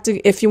gonna have to,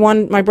 if you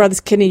want my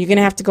brother's kidney, you're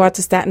gonna have to go out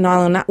to Staten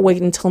Island, not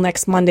wait until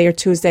next Monday or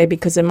Tuesday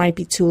because it might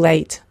be too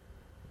late.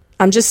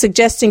 I'm just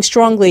suggesting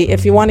strongly,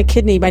 if you want a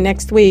kidney by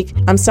next week,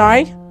 I'm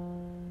sorry?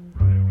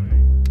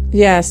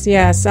 Yes.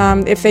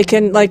 If they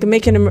can,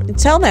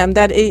 tell them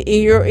that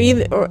you're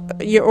either,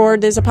 or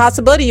there's a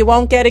possibility you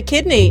won't get a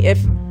kidney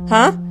if,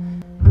 huh?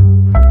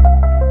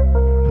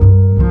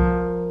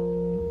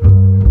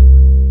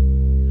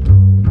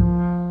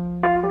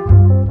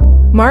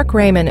 Mark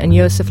Raymond and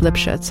Yosef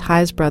Lipschutz,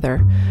 Haya's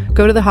brother,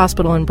 go to the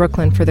hospital in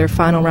Brooklyn for their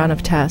final round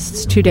of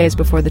tests 2 days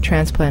before the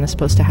transplant is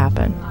supposed to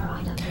happen.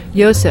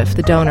 Yosef,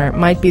 the donor,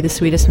 might be the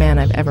sweetest man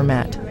I've ever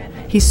met.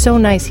 He's so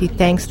nice he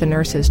thanks the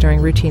nurses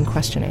during routine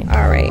questioning.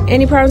 All right.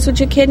 Any problems with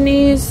your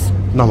kidneys?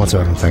 None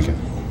whatsoever, thank you.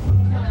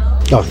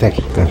 Oh, thank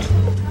you. Good.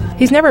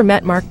 He's never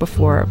met Mark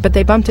before, but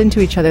they bumped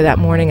into each other that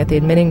morning at the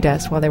admitting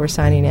desk while they were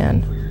signing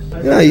in.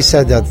 Yeah, he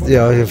said that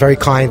you're very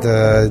kind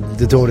to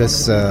do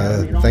this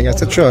thing. I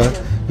said, sure,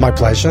 my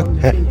pleasure.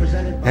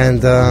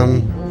 And,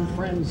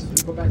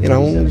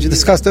 you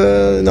discussed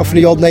from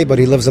the old neighbor.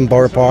 He lives in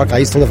Borough Park. I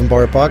used to live in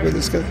Borough Park. We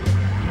discussed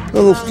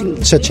a little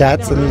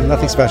chit-chat and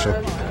nothing special.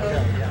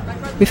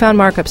 We found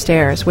Mark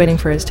upstairs, waiting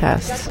for his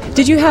tests.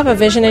 Did you have a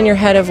vision in your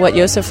head of what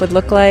Yosef would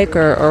look like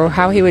or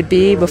how he would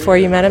be before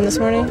you met him this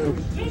morning?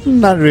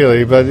 Not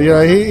really, but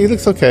he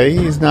looks okay.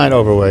 He's not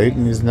overweight,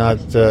 and he's not.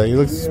 He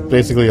looks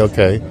basically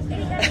okay.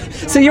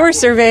 So you were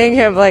surveying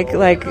him like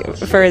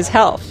for his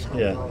health.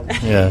 Yeah.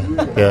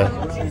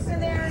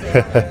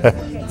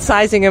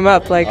 Sizing him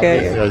up like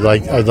a.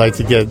 I'd like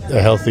to get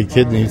a healthy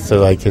kidney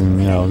so I can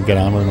get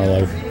on with my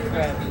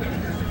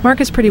life.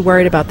 Mark is pretty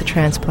worried about the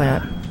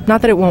transplant.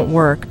 Not that it won't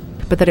work,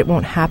 but that it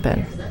won't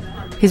happen.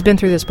 He's been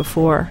through this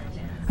before.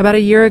 About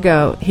a year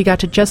ago, he got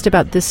to just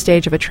about this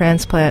stage of a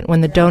transplant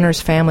when the donor's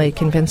family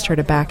convinced her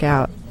to back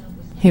out.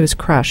 He was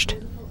crushed.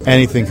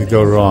 Anything could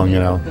go wrong,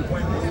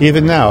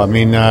 Even now,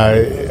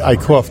 I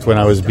coughed when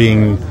I was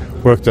being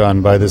worked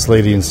on by this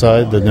lady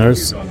inside, the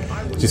nurse.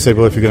 She said,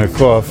 well, if you're going to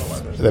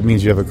cough, that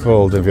means you have a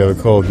cold. If you have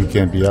a cold, you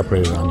can't be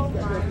operated on.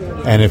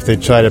 And if they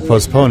try to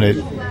postpone it,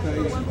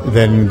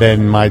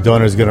 then my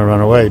donor's going to run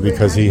away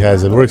because he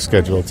has a work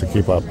schedule to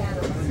keep up.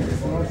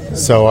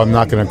 So I'm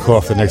not going to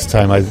cough the next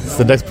time.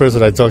 The next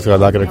person I talk to,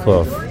 I'm not going to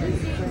cough.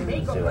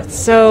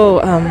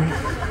 So,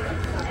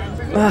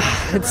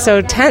 it's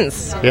so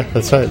tense. Yeah,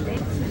 that's right.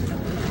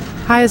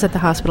 Haya's at the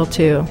hospital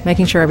too,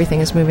 making sure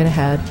everything is moving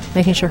ahead,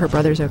 making sure her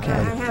brother's okay.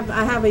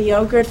 I have a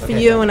yogurt for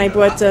you, and I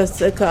brought a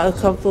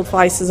couple of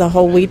slices of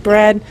whole wheat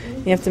bread.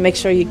 You have to make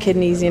sure your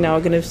kidneys, are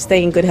going to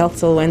stay in good health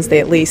till Wednesday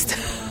at least.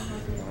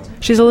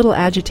 She's a little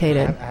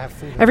agitated.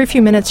 Every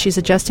few minutes she's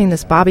adjusting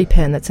this bobby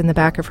pin that's in the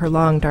back of her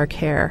long, dark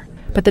hair,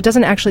 but that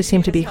doesn't actually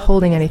seem to be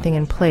holding anything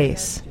in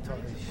place.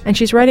 And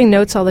she's writing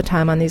notes all the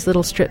time on these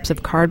little strips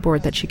of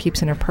cardboard that she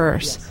keeps in her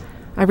purse.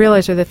 I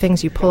realize are the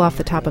things you pull off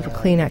the top of a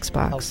Kleenex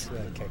box.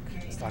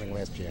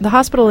 The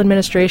hospital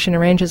administration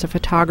arranges a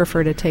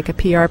photographer to take a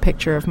PR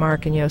picture of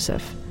Mark and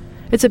Yosef.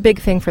 It's a big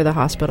thing for the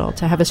hospital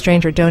to have a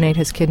stranger donate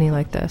his kidney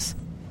like this.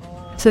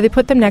 So they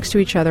put them next to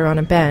each other on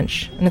a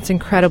bench, and it's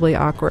incredibly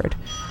awkward.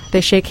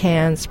 They shake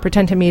hands,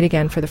 pretend to meet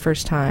again for the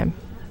first time.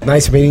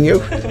 Nice meeting you.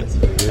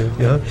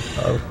 Yeah.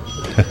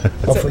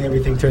 Hopefully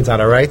everything turns out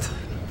all right.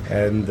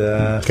 And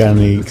got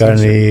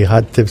any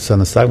hot tips on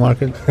the stock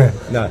market?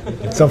 No,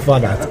 so far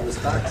not.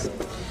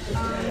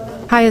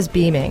 Haya's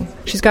beaming.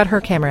 She's got her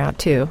camera out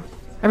too.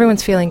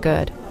 Everyone's feeling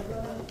good.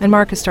 And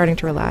Mark is starting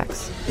to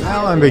relax.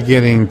 Well, I'm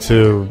beginning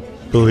to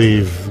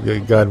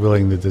believe, God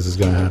willing, that this is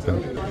going to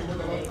happen.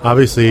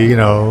 Obviously, you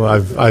know,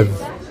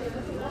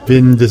 I've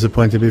been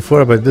disappointed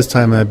before, but this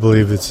time I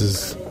believe this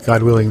is,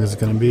 God willing, this is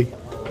going to be.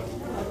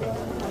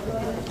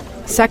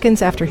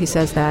 Seconds after he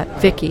says that,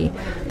 Vicky,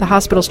 the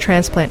hospital's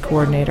transplant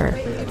coordinator,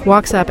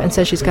 walks up and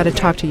says she's got to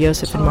talk to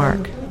Yosef and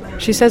Mark.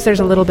 She says there's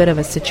a little bit of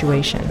a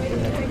situation.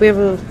 We have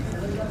a...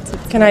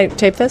 Can I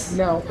tape this?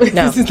 No.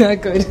 No. This is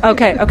not good.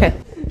 Okay.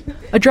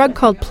 A drug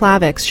called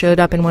Plavix showed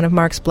up in one of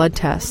Mark's blood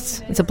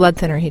tests. It's a blood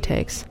thinner he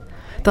takes.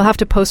 They'll have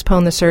to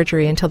postpone the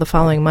surgery until the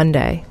following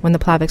Monday, when the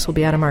Plavix will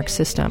be out of Mark's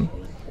system.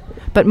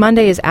 But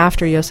Monday is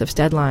after Yosef's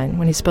deadline,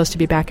 when he's supposed to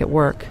be back at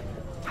work.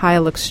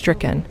 Haya looks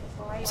stricken.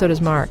 So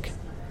does Mark.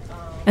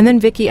 And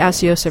then Vicky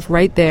asks Yosef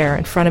right there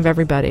in front of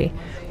everybody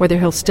whether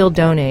he'll still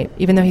donate,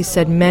 even though he's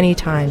said many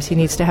times he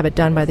needs to have it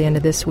done by the end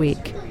of this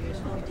week.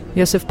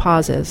 Yosef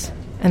pauses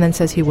and then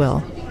says he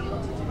will.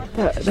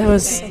 That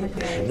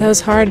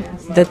was hard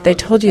that they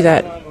told you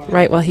that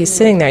right while he's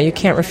sitting there. You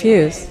can't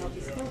refuse.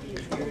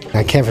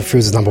 I can't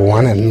refuse is number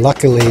one, and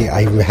luckily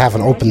I have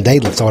an open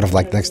date sort of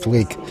like next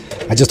week.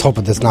 I just hope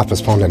it's not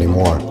postponed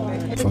anymore.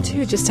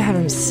 Too, just to have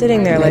him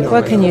sitting there, like,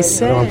 what can you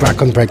say? I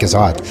couldn't break his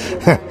heart.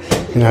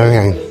 You know,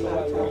 I mean,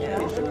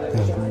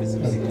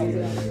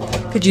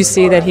 Could you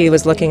see that he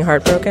was looking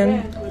heartbroken?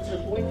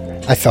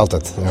 I felt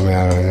it. I mean,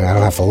 I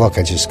don't have to look,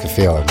 I just could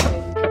feel it.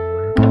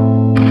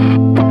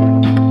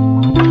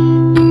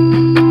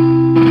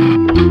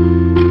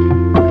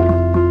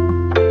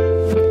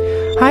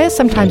 Haya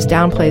sometimes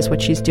downplays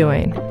what she's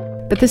doing,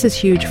 but this is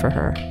huge for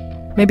her.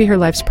 Maybe her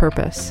life's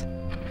purpose.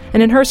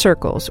 And in her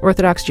circles,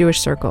 Orthodox Jewish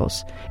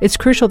circles, it's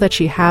crucial that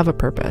she have a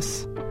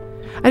purpose.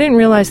 I didn't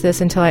realize this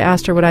until I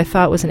asked her what I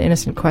thought was an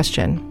innocent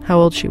question, how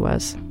old she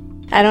was.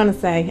 I don't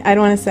want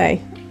to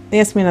say.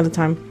 Ask me another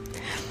time.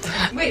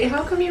 Wait,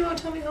 how come you won't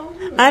tell me how old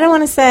you are? I don't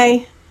want to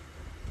say.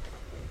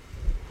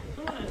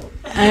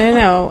 I don't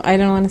know. I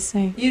don't want to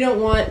say. You don't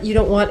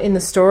want in the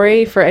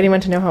story for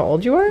anyone to know how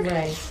old you are?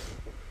 Right.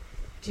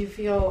 Do you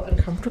feel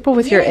uncomfortable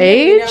with your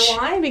age? You know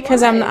why?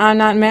 Because I'm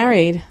not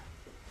married.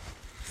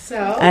 So?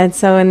 And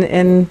so,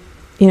 and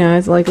you know,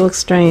 it's like, it looks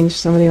strange.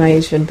 Somebody my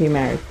age shouldn't be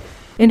married.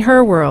 In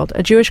her world,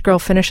 a Jewish girl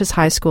finishes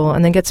high school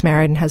and then gets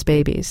married and has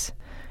babies.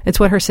 It's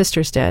what her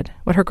sisters did,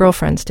 what her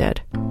girlfriends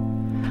did.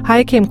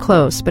 Haya came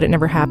close, but it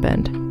never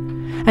happened.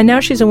 And now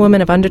she's a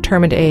woman of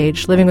undetermined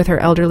age, living with her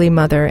elderly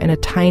mother in a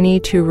tiny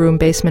 2-room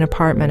basement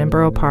apartment in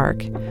Borough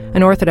Park,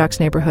 an Orthodox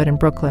neighborhood in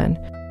Brooklyn.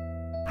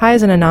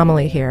 Haya's an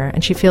anomaly here,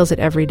 and she feels it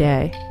every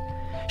day.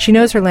 She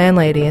knows her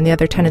landlady and the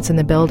other tenants in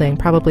the building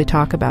probably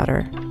talk about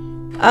her.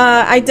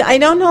 I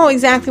don't know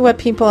exactly what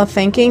people are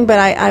thinking, but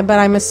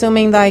I'm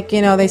assuming, like,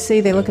 you know,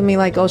 they look at me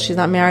like, oh, she's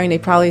not married, and they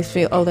probably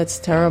feel, oh, that's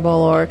terrible,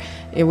 or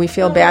we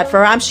feel bad for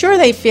her. I'm sure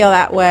they feel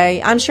that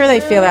way.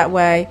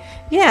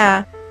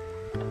 Yeah.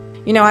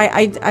 You know,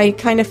 I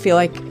kind of feel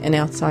like an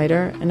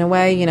outsider in a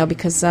way, you know,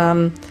 because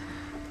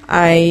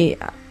I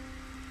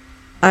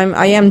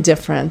am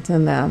different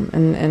than them,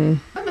 and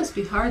that must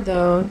be hard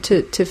though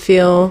to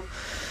feel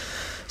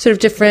sort of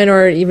different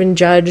or even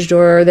judged,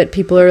 or that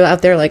people are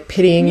out there like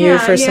pitying you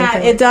for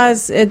something. It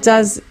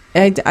does.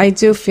 I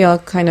do feel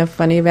kind of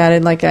funny about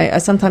it. Like I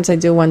sometimes I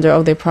do wonder,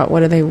 oh,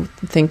 what are they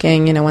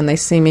thinking? You know, when they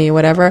see me,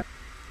 whatever.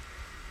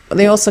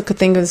 They also could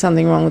think there's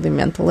something wrong with me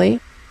mentally,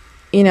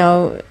 you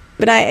know.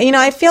 But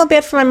I feel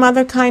bad for my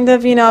mother, kind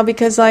of, you know,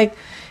 because, like,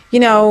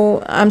 you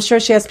know, I'm sure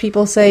she has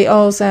people say,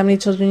 oh, so how many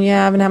children you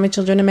have and how many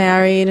children are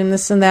married and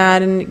this and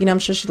that. And, you know, I'm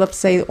sure she'd love to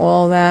say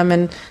all of them.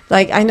 And,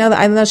 like, I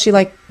know she,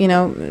 like, you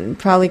know,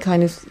 probably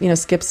kind of, you know,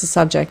 skips the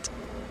subject.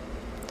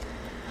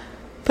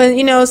 But,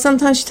 you know,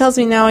 sometimes she tells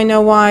me, now I know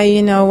why,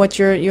 you know, what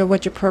your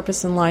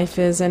purpose in life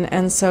is.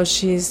 And so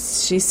she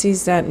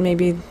sees that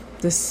maybe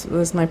this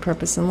was my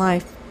purpose in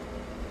life.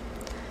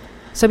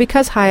 So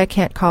because Haya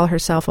can't call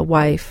herself a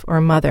wife or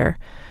a mother,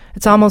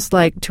 it's almost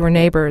like, to her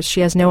neighbors, she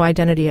has no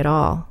identity at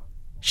all.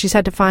 She's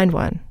had to find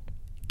one.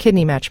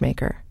 Kidney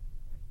matchmaker.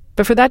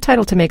 But for that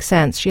title to make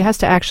sense, she has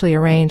to actually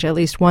arrange at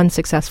least one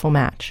successful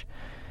match.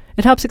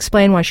 It helps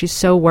explain why she's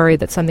so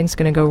worried that something's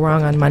going to go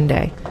wrong on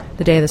Monday,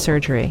 the day of the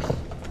surgery.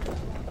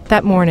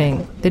 That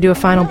morning, they do a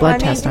final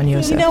blood test on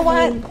Yosef. You know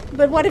what?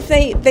 But what if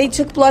they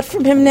took blood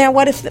from him now?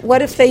 What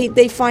if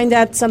they find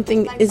out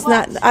something is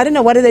not... I don't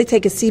know. What do they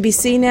take, a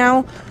CBC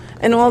now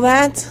and all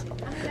that?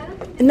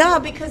 No,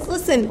 because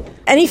listen,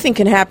 anything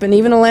can happen,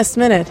 even the last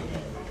minute.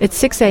 It's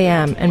 6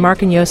 a.m., and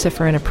Mark and Yosef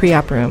are in a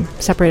pre-op room,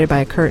 separated by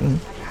a curtain.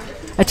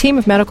 A team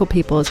of medical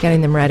people is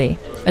getting them ready.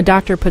 A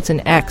doctor puts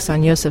an X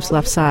on Yosef's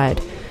left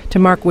side to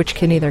mark which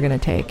kidney they're going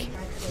to take.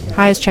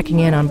 Hai is checking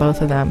in on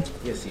both of them.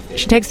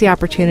 She takes the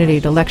opportunity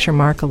to lecture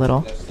Mark a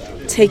little.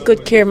 Take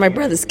good care of my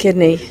brother's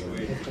kidney.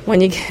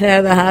 When you get out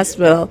of the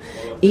hospital,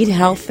 eat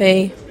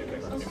healthy,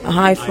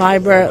 high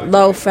fiber,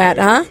 low fat,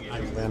 huh?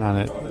 Plan on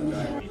it.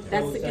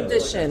 That's the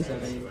condition.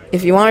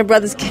 If you want my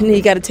brother's kidney,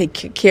 you got to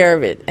take care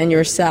of it and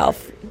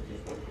yourself.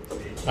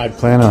 I'd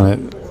plan on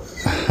it.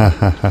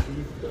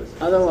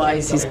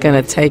 Otherwise, he's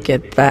going to take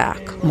it back.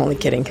 I'm only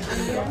kidding.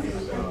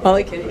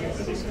 Only kidding.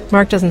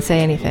 Mark doesn't say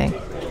anything.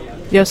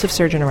 Yosef's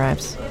surgeon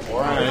arrives. All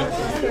right.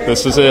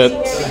 This is it.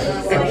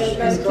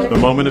 The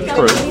moment of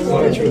truth.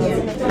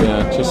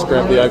 Yeah, just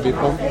grab the IV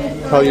pump.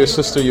 Tell your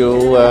sister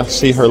you'll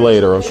see her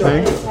later,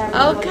 okay?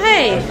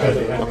 Okay.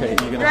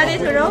 Ready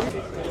to roll?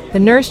 The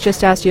nurse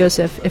just asked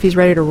Yosef if he's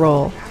ready to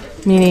roll,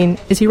 meaning,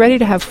 is he ready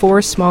to have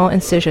 4 small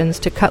incisions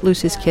to cut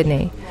loose his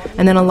kidney,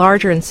 and then a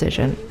larger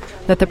incision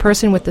that the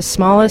person with the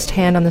smallest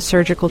hand on the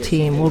surgical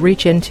team will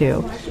reach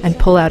into and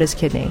pull out his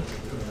kidney?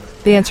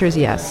 The answer is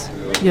yes.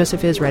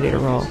 Yosef is ready to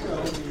roll.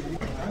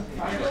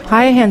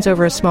 Haya hands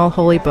over a small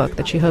holy book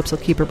that she hopes will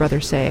keep her brother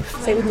safe.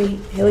 Say with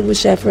me.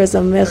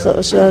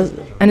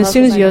 And as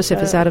soon as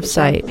Yosef is out of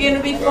sight, You're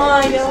going to be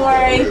fine, don't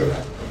worry.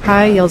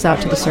 Haya yells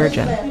out to the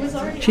surgeon.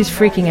 She's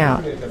freaking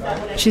out.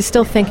 She's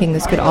still thinking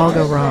this could all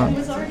go wrong.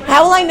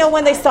 How will I know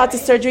when they start the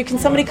surgery? Can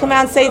somebody come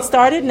out and say it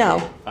started? No.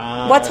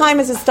 What time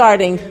is it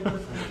starting?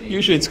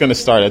 Usually it's going to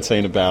start, I'd say,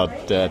 in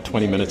about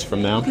 20 minutes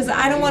from now. Because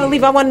I don't want to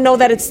leave. I want to know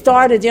that it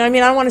started. You know what I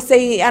mean? I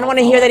don't want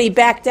to hear that he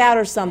backed out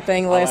or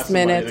something last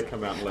minute.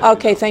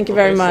 Okay, thank you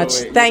very much.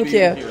 Thank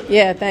you.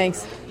 Yeah,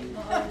 thanks.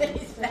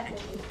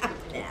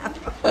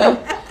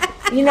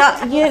 You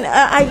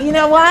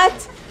know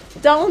what?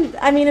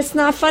 It's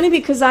not funny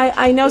because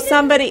I know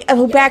somebody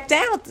who backed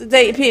out the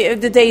day of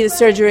the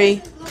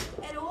surgery.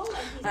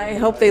 I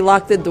hope they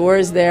locked the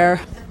doors there.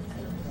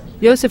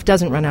 Yosef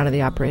doesn't run out of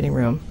the operating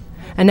room,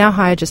 and now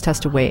Haya just has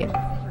to wait.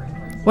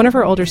 One of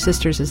her older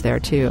sisters is there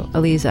too,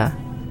 Eliza.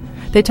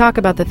 They talk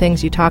about the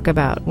things you talk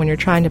about when you're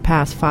trying to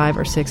pass 5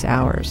 or 6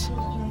 hours.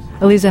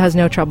 Eliza has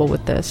no trouble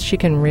with this. She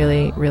can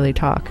really, really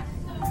talk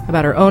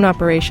about her own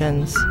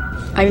operations.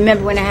 I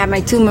remember when I had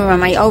my tumor on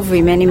my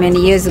ovary many, many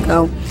years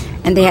ago,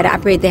 and they had to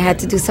operate. They had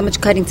to do so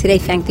much cutting. Today,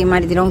 thank the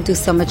Almighty, they don't do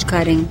so much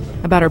cutting.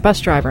 About her bus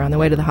driver on the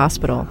way to the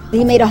hospital.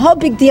 He made a whole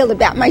big deal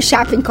about my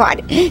shopping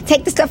cart.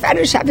 Take the stuff out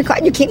of the shopping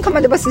cart. You can't come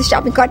on the bus with the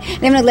shopping cart.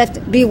 And then when I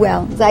left, be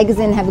well.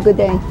 Zygazin, have a good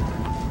day.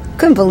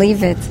 Couldn't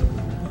believe it.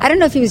 I don't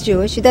know if he was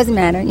Jewish. It doesn't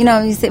matter. You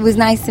know, it was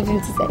nice of him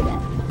to say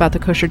that. About the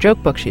kosher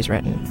joke book she's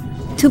written.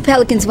 2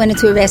 pelicans went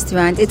into a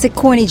restaurant. It's a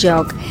corny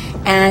joke.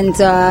 And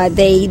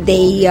they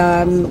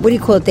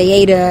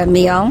ate a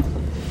meal.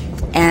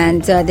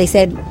 And they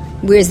said,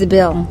 where's the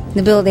bill?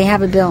 The bill, they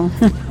have a bill.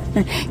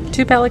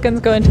 2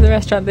 pelicans go into the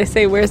restaurant. They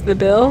say, where's the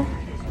bill?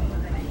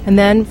 And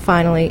then,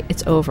 finally,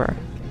 it's over.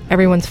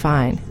 Everyone's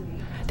fine.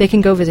 They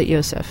can go visit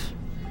Yosef.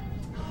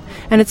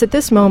 And it's at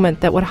this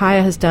moment that what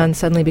Haya has done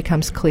suddenly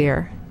becomes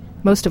clear,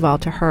 most of all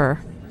to her.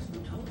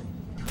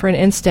 For an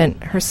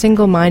instant, her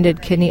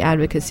single-minded kidney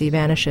advocacy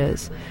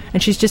vanishes,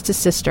 and she's just a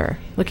sister,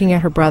 looking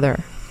at her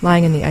brother,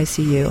 lying in the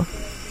ICU.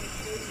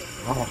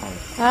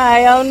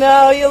 Hi, oh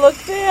no, you look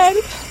bad.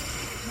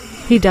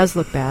 He does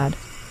look bad.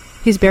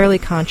 He's barely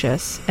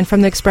conscious, and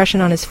from the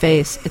expression on his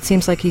face, it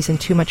seems like he's in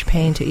too much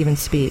pain to even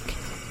speak.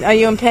 Are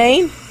you in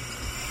pain?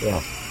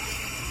 Yeah.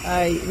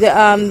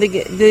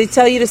 Did they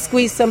tell you to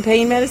squeeze some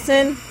pain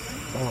medicine?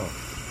 Oh.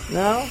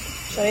 No?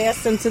 Should I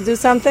ask them to do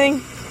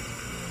something?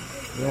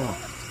 Yeah.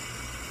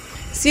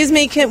 Excuse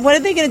me, what are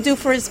they going to do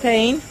for his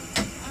pain?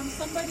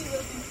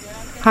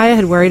 Haya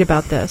had worried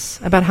about this,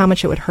 about how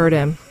much it would hurt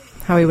him,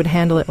 how he would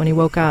handle it when he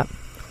woke up.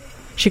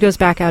 She goes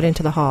back out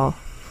into the hall.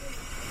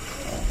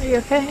 Are you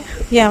okay?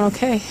 Yeah, I'm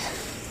okay.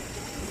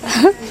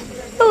 I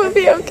would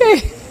be okay. I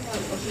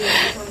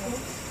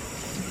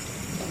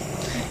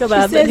feel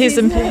bad that he's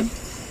in pain.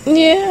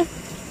 Yeah.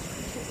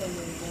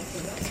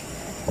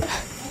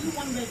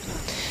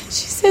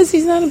 She says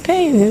he's not in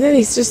pain, and that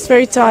he's just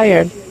very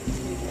tired.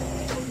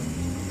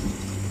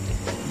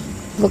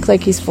 Looks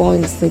like he's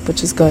falling asleep,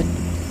 which is good.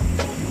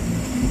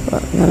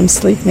 Well, let him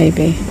sleep,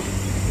 maybe.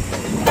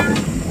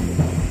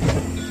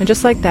 And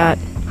just like that,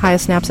 Haya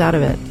snaps out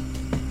of it.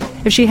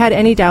 If she had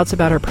any doubts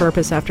about her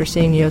purpose after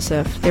seeing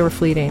Yosef, they were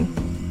fleeting.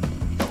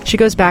 She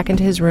goes back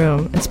into his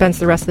room and spends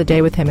the rest of the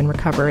day with him in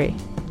recovery.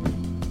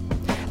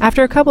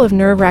 After a couple of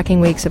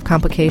nerve-wracking weeks of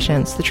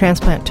complications, the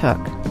transplant took.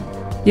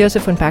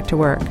 Yosef went back to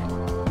work,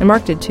 and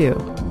Mark did too.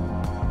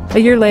 A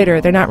year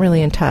later, they're not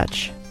really in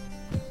touch.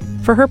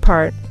 For her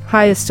part,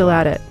 Haya is still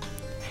at it.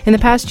 In the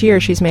past year,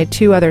 she's made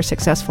 2 other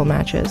successful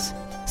matches,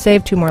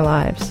 saved 2 more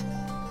lives.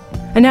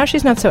 And now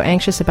she's not so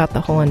anxious about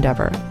the whole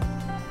endeavor.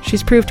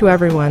 She's proved to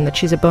everyone that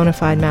she's a bona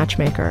fide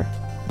matchmaker.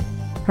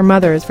 Her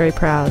mother is very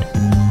proud.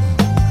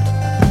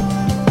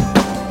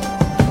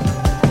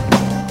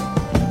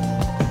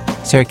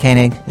 Sarah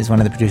Koenig is one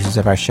of the producers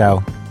of our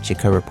show. She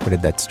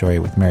co-reported that story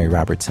with Mary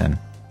Robertson.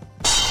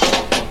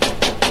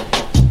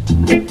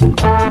 Take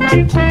my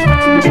hand.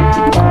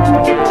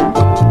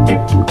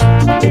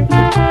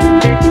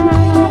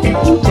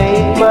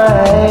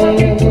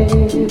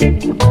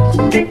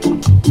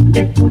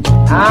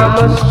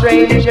 I'm a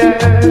stranger,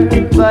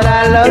 but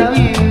I love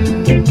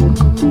you.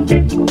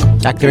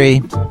 Act 3,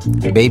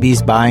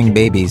 Babies Buying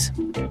Babies.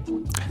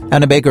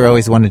 Anna Baker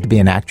always wanted to be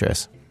an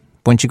actress.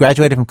 When she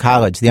graduated from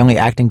college, the only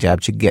acting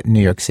job she could get in New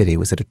York City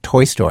was at a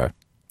toy store,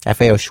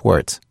 FAO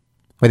Schwartz,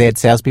 where they had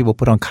salespeople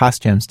put on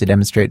costumes to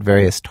demonstrate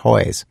various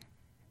toys.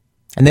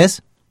 And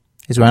this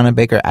is where Anna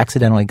Baker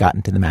accidentally got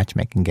into the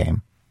matchmaking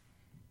game.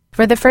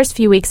 For the first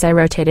few weeks, I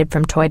rotated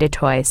from toy to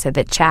toy so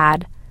that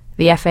Chad,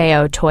 the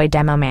FAO toy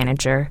demo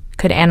manager,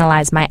 could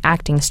analyze my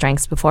acting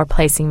strengths before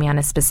placing me on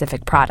a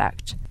specific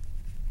product.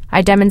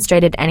 I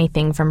demonstrated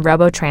anything from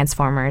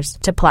robo-transformers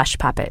to plush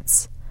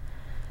puppets.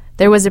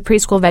 There was a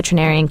preschool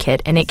veterinarian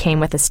kit, and it came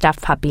with a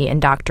stuffed puppy and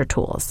doctor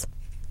tools.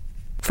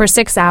 For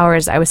 6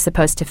 hours, I was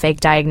supposed to fake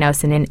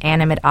diagnose an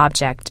inanimate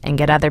object and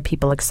get other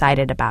people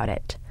excited about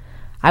it.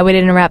 I would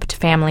interrupt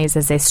families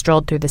as they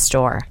strolled through the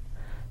store.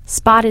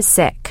 Spot is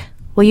sick.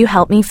 Will you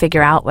help me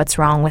figure out what's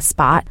wrong with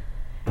Spot?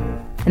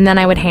 And then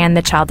I would hand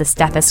the child a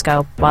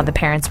stethoscope while the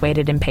parents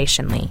waited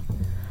impatiently.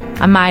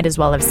 I might as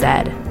well have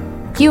said,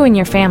 "You and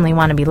your family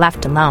want to be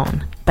left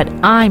alone, but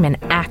I'm an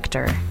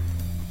actor."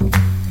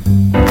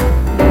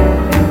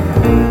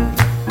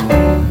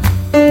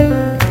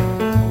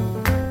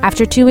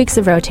 After 2 weeks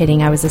of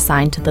rotating, I was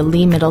assigned to the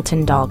Lee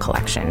Middleton doll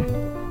collection.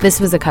 This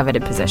was a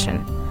coveted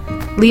position.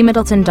 Lee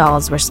Middleton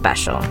dolls were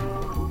special.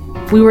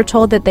 We were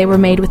told that they were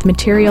made with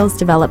materials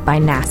developed by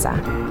NASA.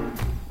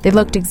 They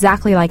looked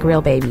exactly like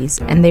real babies,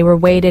 and they were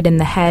weighted in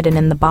the head and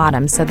in the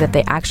bottom so that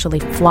they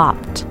actually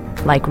flopped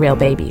like real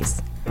babies.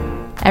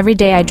 Every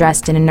day I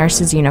dressed in a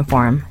nurse's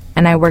uniform,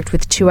 and I worked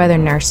with 2 other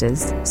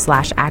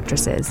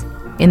nurses/actresses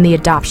in the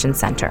Adoption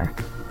Center,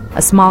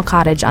 a small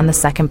cottage on the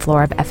 2nd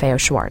floor of FAO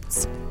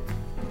Schwartz.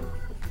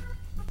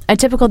 A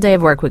typical day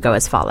of work would go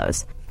as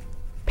follows.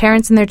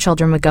 Parents and their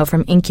children would go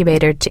from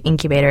incubator to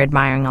incubator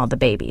admiring all the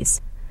babies.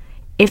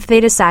 If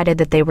they decided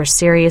that they were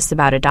serious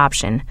about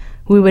adoption,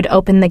 we would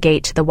open the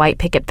gate to the white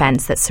picket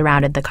fence that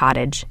surrounded the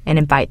cottage and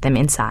invite them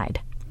inside.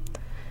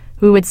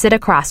 We would sit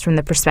across from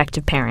the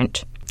prospective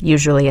parent,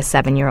 usually a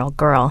 7-year-old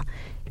girl,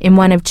 in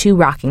one of 2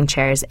 rocking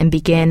chairs and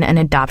begin an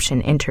adoption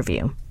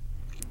interview.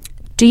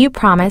 Do you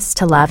promise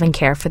to love and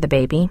care for the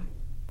baby?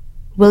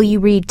 Will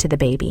you read to the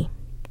baby?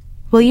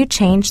 Will you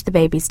change the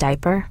baby's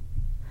diaper?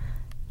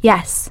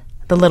 Yes,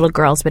 the little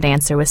girls would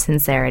answer with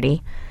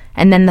sincerity,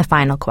 and then the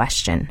final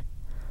question.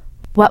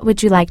 What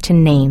would you like to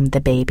name the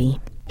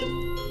baby?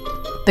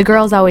 The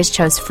girls always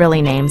chose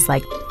frilly names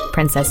like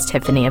Princess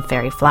Tiffany of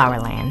Fairy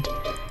Flowerland.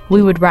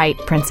 We would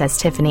write Princess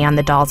Tiffany on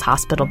the doll's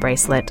hospital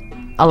bracelet,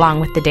 along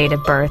with the date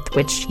of birth,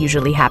 which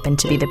usually happened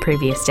to be the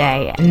previous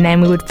day, and then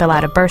we would fill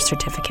out a birth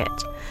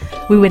certificate.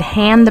 We would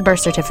hand the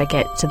birth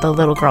certificate to the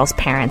little girl's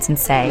parents and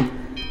say,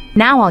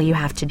 "Now all you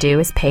have to do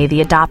is pay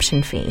the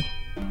adoption fee."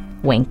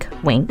 Wink,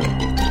 wink.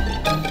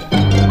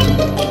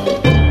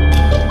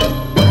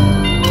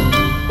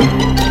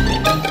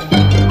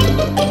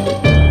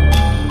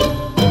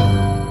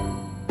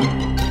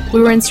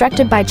 We were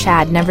instructed by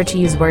Chad never to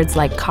use words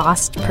like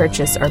cost,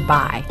 purchase, or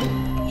buy.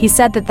 He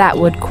said that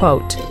would,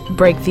 quote,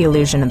 break the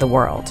illusion of the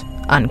world,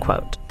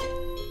 unquote.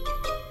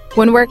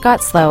 When work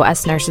got slow,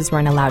 us nurses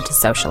weren't allowed to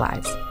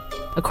socialize.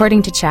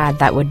 According to Chad,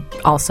 that would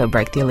also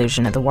break the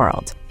illusion of the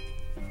world.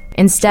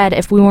 Instead,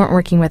 if we weren't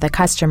working with a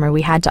customer,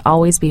 we had to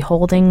always be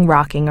holding,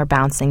 rocking, or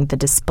bouncing the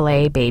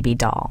display baby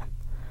doll.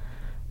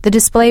 The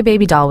display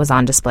baby doll was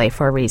on display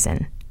for a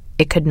reason.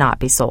 It could not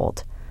be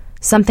sold.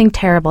 Something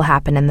terrible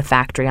happened in the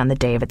factory on the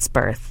day of its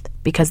birth,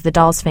 because the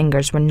doll's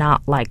fingers were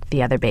not like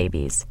the other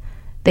babies.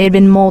 They had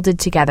been molded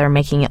together,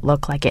 making it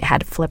look like it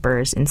had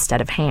flippers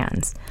instead of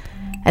hands.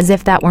 As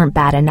if that weren't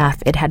bad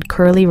enough, it had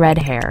curly red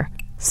hair,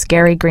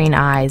 scary green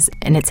eyes,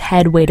 and its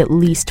head weighed at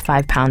least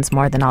 5 pounds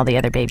more than all the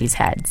other babies'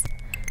 heads.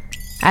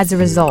 As a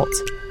result,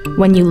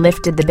 when you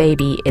lifted the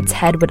baby, its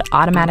head would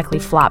automatically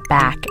flop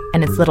back,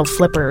 and its little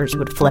flippers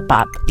would flip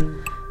up,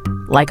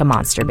 like a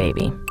monster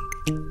baby.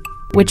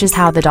 Which is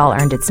how the doll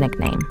earned its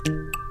nickname.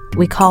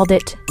 We called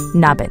it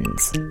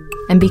Nubbins.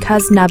 And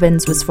because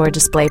Nubbins was for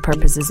display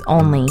purposes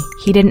only,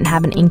 he didn't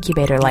have an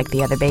incubator like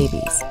the other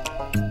babies.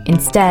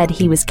 Instead,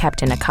 he was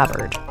kept in a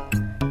cupboard.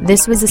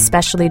 This was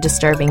especially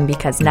disturbing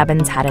because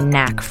Nubbins had a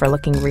knack for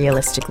looking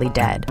realistically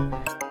dead.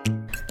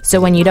 So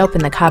when you'd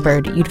open the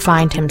cupboard, you'd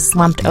find him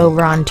slumped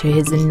over onto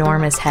his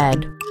enormous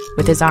head,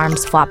 with his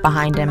arms flopped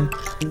behind him,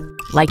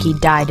 like he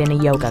died in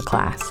a yoga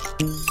class.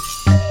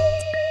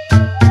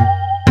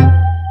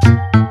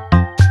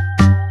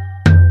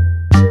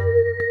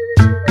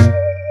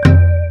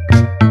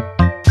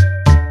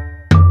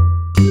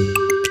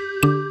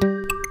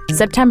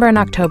 September and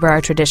October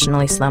are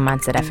traditionally slow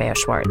months at FAO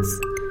Schwartz,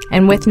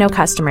 and with no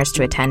customers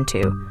to attend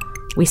to,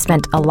 we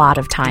spent a lot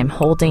of time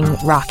holding,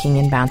 rocking,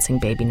 and bouncing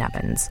baby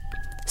Nubbins.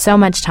 So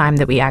much time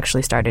that we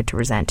actually started to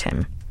resent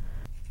him.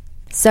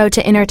 So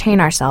to entertain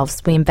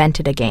ourselves, we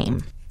invented a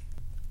game.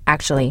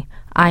 Actually,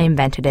 I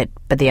invented it,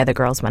 but the other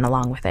girls went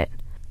along with it.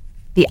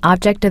 The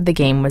object of the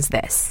game was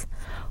this.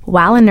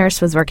 While a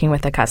nurse was working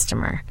with a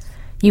customer,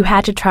 you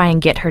had to try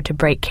and get her to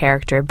break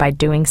character by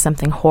doing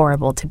something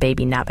horrible to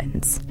baby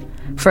nubbins.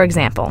 For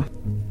example,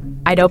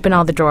 I'd open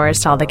all the drawers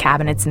to all the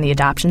cabinets in the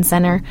adoption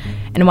center,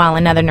 and while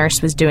another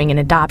nurse was doing an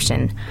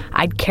adoption,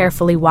 I'd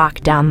carefully walk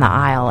down the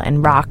aisle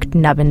and rock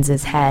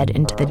Nubbins' head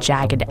into the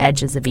jagged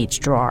edges of each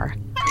drawer,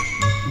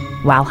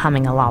 while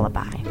humming a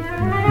lullaby.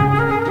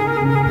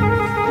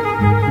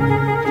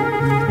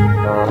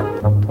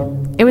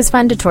 It was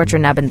fun to torture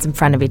Nubbins in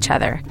front of each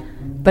other,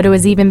 but it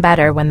was even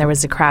better when there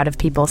was a crowd of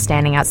people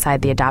standing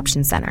outside the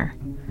adoption center.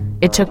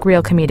 It took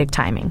real comedic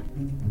timing.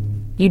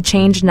 You'd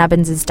change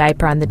Nubbins'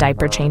 diaper on the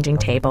diaper-changing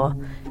table,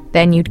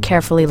 then you'd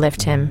carefully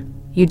lift him,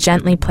 you'd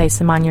gently place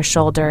him on your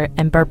shoulder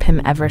and burp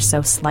him ever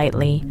so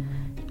slightly,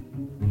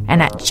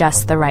 and at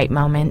just the right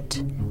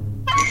moment,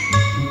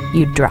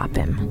 you'd drop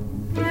him.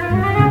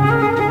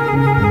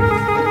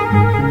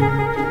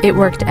 It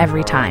worked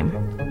every time.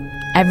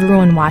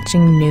 Everyone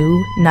watching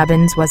knew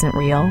Nubbins wasn't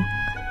real,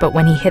 but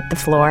when he hit the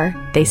floor,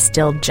 they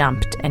still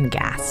jumped and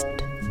gasped.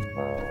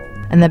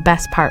 And the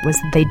best part was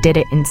that they did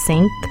it in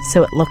sync,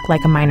 so it looked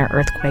like a minor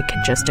earthquake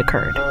had just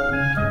occurred.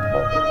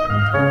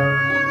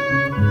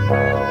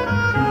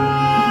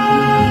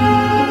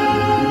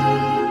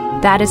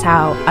 That is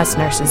how us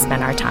nurses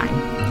spent our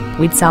time.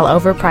 We'd sell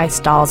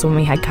overpriced dolls when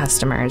we had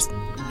customers,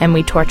 and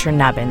we'd torture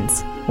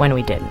Nubbins when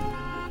we didn't.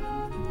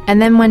 And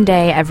then one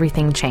day,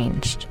 everything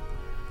changed.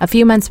 A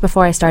few months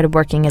before I started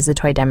working as a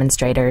toy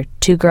demonstrator,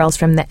 2 girls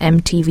from the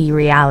MTV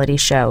reality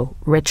show,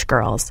 Rich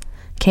Girls,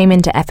 came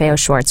into FAO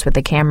Schwartz with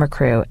a camera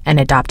crew and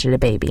adopted a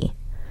baby.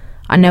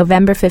 On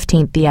November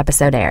 15th, the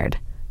episode aired.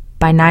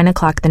 By 9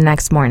 o'clock the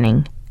next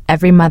morning,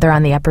 every mother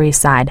on the Upper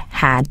East Side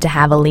had to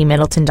have a Lee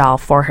Middleton doll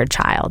for her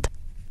child.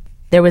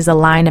 There was a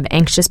line of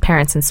anxious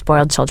parents and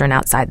spoiled children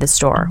outside the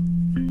store.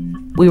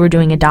 We were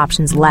doing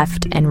adoptions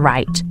left and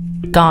right.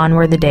 Gone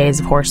were the days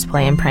of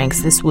horseplay and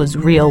pranks. This was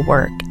real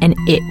work, and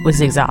it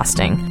was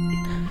exhausting.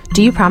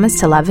 Do you promise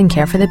to love and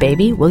care for the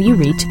baby? Will you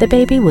read to the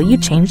baby? Will you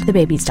change the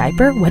baby's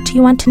diaper? What do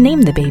you want to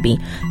name the baby?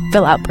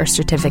 Fill out birth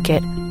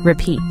certificate.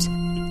 Repeat.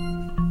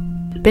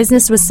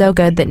 Business was so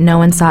good that no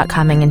one saw it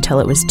coming until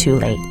it was too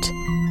late.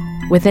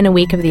 Within a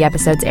week of the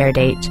episode's air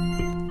date,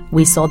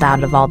 we sold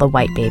out of all the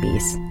white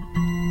babies.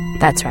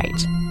 That's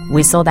right.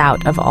 We sold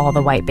out of all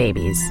the white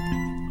babies.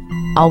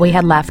 All we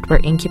had left were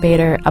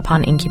incubator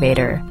upon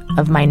incubator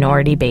of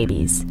minority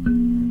babies.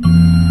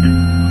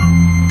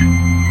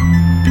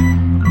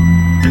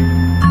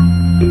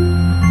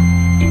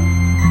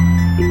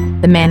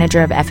 The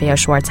manager of FAO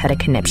Schwartz had a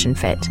conniption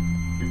fit.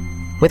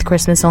 With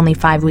Christmas only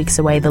 5 weeks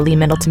away, the Lee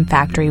Middleton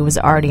factory was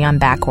already on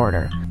back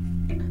order.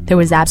 There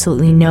was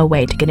absolutely no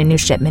way to get a new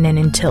shipment in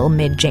until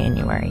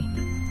mid-January.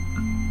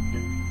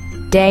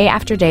 Day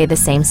after day, the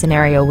same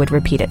scenario would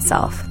repeat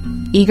itself.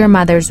 Eager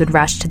mothers would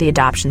rush to the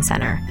adoption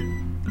center.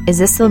 "Is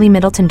this the Lee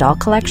Middleton doll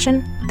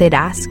collection?" they'd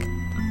ask.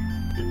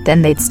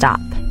 Then they'd stop,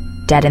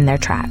 dead in their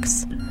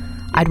tracks.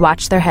 I'd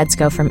watch their heads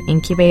go from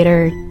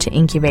incubator to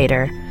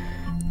incubator.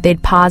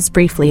 They'd pause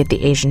briefly at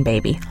the Asian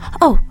baby.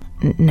 "Oh,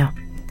 no."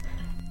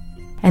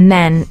 And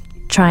then,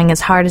 trying as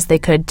hard as they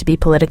could to be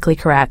politically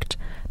correct,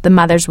 the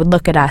mothers would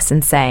look at us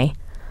and say,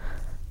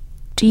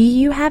 "Do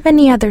you have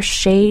any other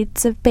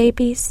shades of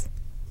babies?"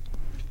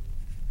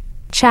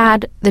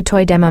 Chad, the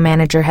toy demo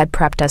manager, had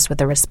prepped us with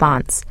a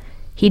response.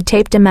 He'd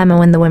taped a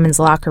memo in the women's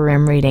locker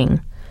room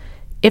reading,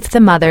 "If the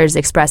mothers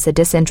express a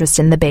disinterest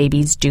in the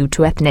babies due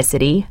to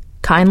ethnicity,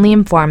 kindly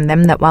inform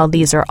them that while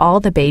these are all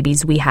the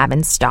babies we have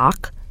in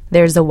stock,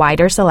 there's a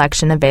wider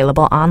selection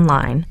available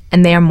online,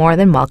 and they are more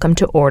than welcome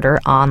to order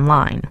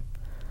online."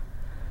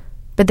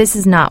 But this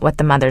is not what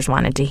the mothers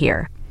wanted to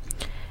hear.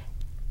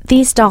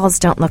 "These dolls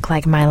don't look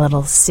like my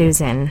little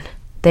Susan,"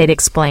 they'd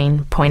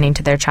explain, pointing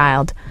to their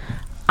child.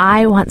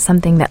 "I want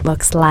something that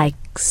looks like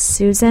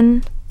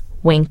Susan."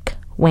 Wink,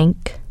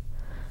 wink.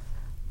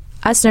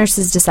 Us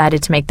nurses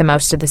decided to make the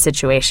most of the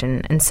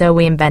situation, and so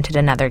we invented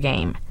another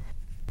game.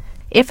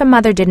 If a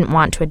mother didn't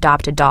want to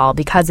adopt a doll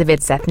because of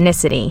its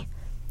ethnicity,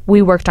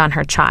 we worked on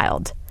her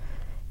child.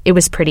 It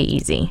was pretty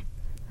easy.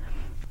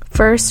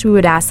 First, we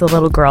would ask the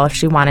little girl if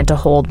she wanted to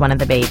hold one of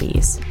the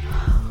babies.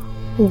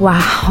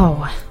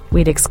 "Wow,"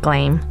 we'd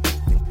exclaim.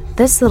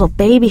 "This little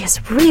baby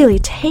has really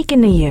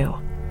taken to you.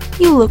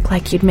 You look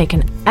like you'd make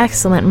an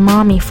excellent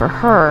mommy for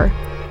her."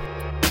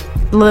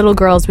 The little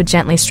girls would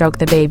gently stroke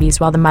the babies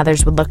while the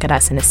mothers would look at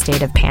us in a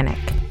state of panic.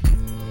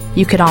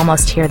 You could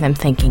almost hear them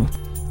thinking,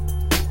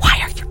 "Why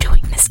are you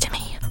doing this to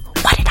me?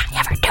 What did I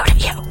ever do to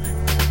you?"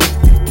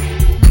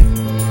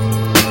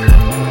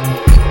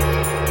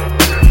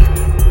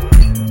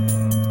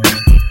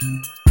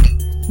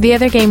 The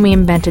other game we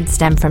invented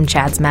stemmed from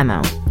Chad's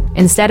memo.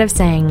 Instead of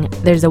saying,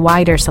 "There's a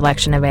wider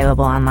selection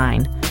available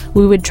online,"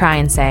 we would try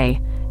and say,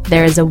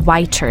 "There is a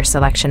whiter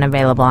selection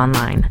available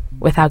online,"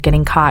 without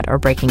getting caught or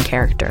breaking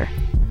character.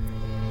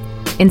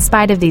 In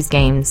spite of these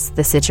games,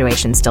 the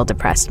situation still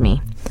depressed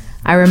me.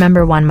 I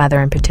remember one mother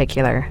in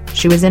particular.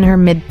 She was in her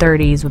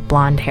mid-30s with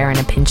blonde hair and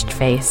a pinched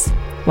face.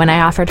 When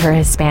I offered her a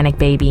Hispanic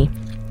baby,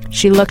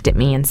 she looked at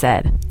me and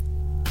said,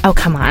 "Oh,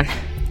 come on.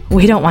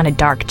 We don't want a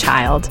dark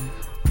child.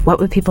 What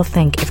would people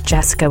think if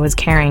Jessica was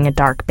carrying a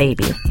dark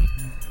baby?"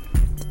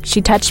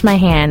 She touched my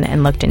hand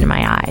and looked into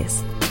my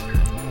eyes.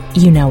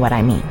 "You know what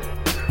I mean."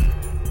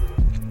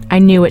 I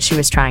knew what she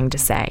was trying to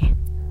say.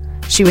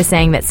 She was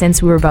saying that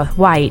since we were both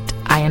white,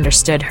 I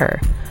understood her.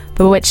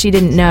 But what she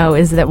didn't know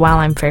is that while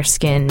I'm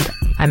fair-skinned,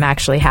 I'm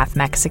actually half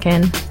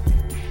Mexican.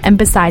 And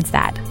besides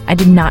that, I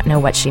did not know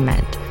what she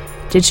meant.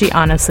 Did she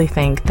honestly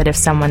think that if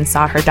someone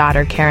saw her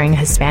daughter carrying a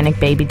Hispanic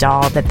baby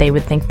doll, that they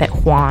would think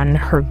that Juan,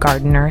 her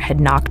gardener,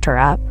 had knocked her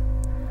up?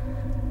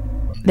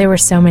 There were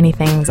so many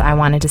things I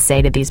wanted to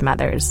say to these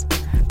mothers,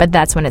 but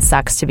that's when it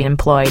sucks to be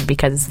employed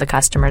because the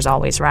customer's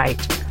always right.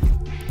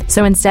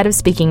 So instead of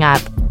speaking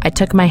up, I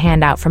took my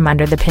hand out from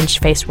under the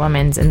pinched-faced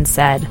woman's and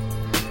said,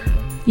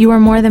 "You are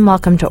more than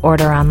welcome to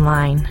order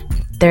online.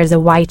 There's a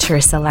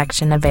whiter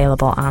selection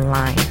available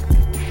online."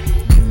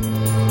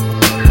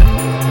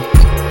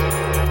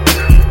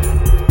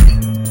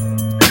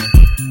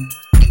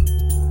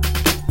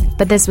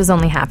 But this was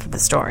only half of the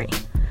story.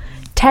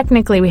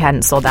 Technically, we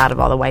hadn't sold out of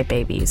all the white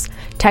babies.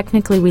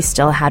 Technically, we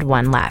still had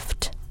one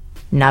left.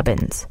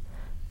 Nubbins.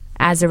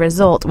 As a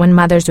result, when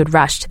mothers would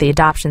rush to the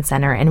adoption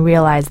center and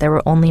realize there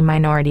were only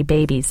minority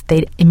babies,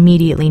 they'd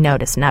immediately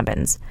notice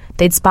Nubbins.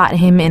 They'd spot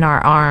him in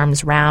our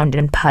arms, round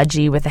and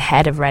pudgy with a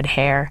head of red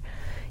hair.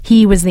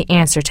 He was the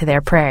answer to their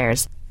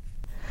prayers.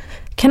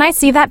 "Can I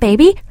see that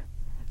baby?"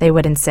 they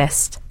would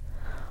insist.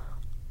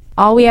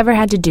 All we ever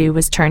had to do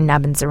was turn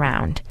Nubbins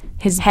around.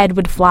 His head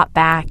would flop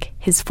back,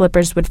 his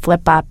flippers would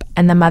flip up,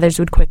 and the mothers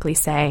would quickly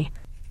say,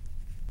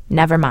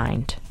 "Never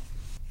mind."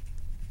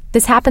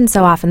 This happened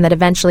so often that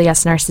eventually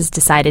us nurses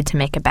decided to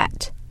make a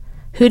bet.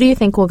 Who do you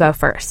think will go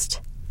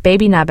first?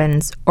 Baby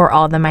Nubbins or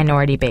all the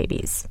minority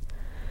babies?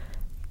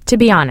 To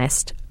be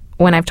honest,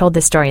 when I've told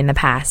this story in the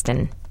past,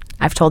 and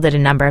I've told it a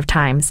number of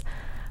times,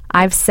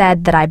 I've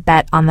said that I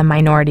bet on the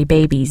minority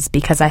babies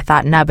because I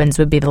thought Nubbins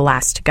would be the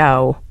last to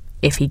go,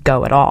 if he'd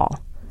go at all.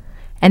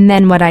 And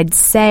then what I'd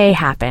say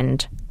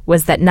happened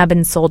was that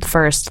Nubbins sold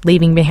first,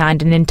 leaving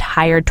behind an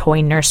entire toy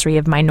nursery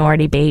of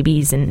minority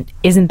babies, and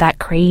isn't that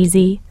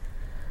crazy?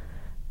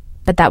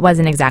 But that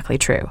wasn't exactly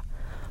true.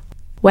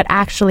 What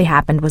actually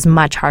happened was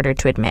much harder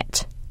to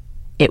admit.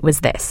 It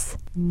was this.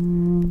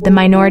 The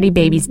minority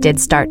babies did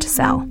start to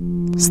sell,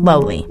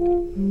 slowly.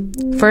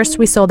 First,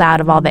 we sold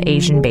out of all the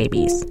Asian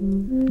babies.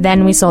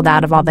 Then we sold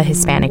out of all the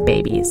Hispanic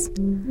babies.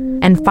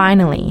 And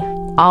finally,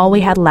 all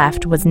we had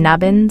left was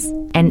Nubbins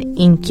and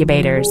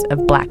incubators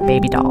of black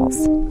baby dolls.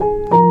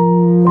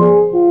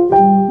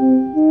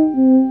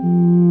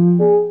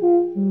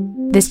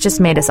 This just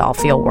made us all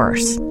feel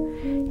worse.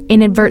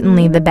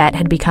 Inadvertently, the bet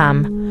had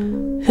become,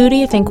 who do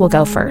you think will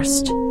go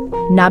first?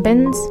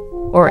 Nubbins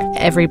or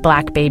every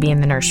black baby in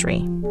the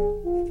nursery?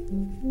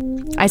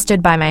 I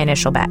stood by my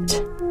initial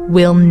bet.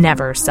 We'll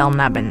never sell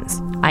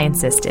Nubbins, I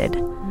insisted.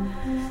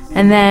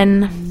 And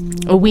then,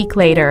 a week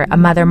later, a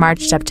mother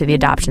marched up to the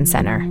adoption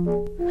center.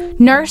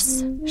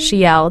 "Nurse," she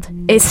yelled,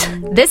 "is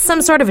this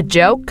some sort of a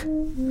joke?"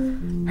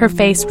 Her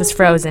face was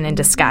frozen in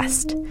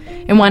disgust.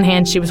 In one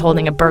hand, she was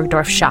holding a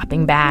Bergdorf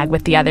shopping bag.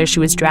 With the other, she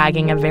was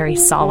dragging a very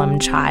solemn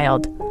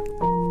child.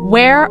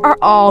 "Where are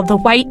all the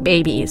white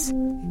babies?"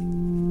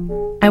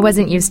 I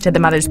wasn't used to the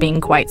mothers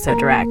being quite so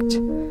direct.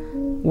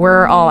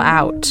 "We're all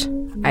out,"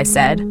 I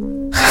said.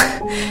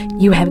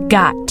 "You have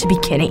got to be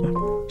kidding,"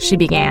 she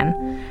began,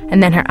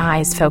 and then her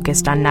eyes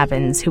focused on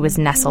Nubbins, who was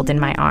nestled in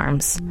my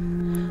arms.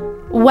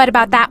 "What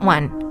about that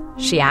one?"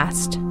 she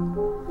asked.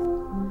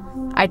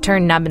 I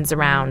turned Nubbins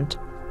around,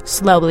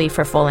 slowly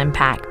for full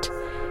impact.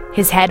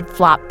 His head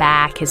flopped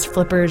back, his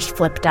flippers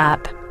flipped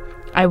up.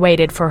 I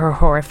waited for her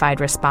horrified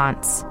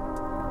response.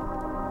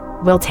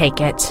 "We'll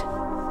take it,"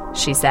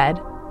 she said.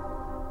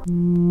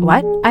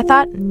 "What?" I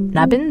thought.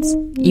 "Nubbins?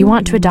 You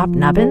want to adopt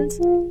Nubbins?"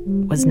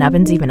 Was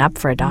Nubbins even up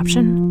for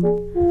adoption?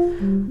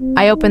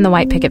 I opened the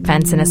white picket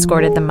fence and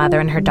escorted the mother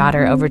and her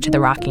daughter over to the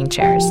rocking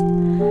chairs.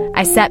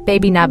 I set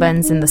baby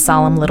Nubbins in the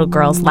solemn little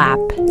girl's lap,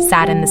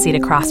 sat in the seat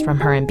across from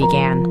her, and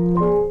began.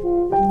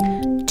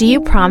 "Do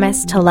you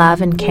promise to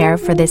love and care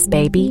for this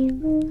baby?"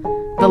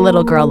 The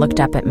little girl looked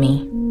up at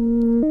me.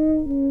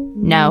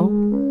 "No."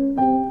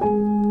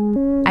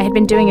 I had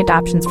been doing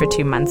adoptions for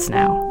 2 months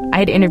now. I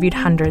had interviewed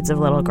hundreds of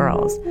little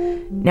girls.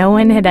 No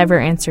one had ever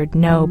answered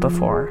no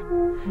before.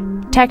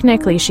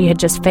 Technically, she had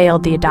just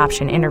failed the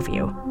adoption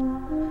interview.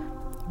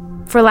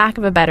 For lack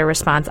of a better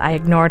response, I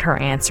ignored her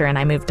answer and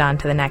I moved on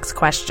to the next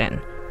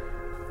question.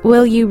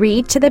 "Will you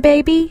read to the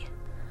baby?"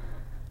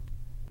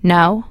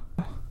 "No."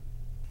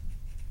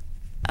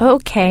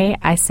 "Okay,"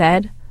 I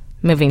said,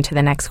 moving to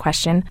the next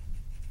question.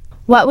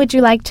 "What would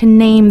you like to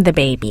name the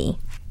baby?"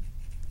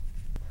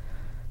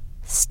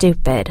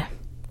 "Stupid,"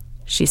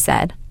 she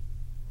said.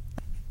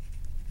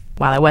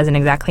 While I wasn't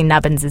exactly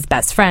Nubbins'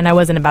 best friend, I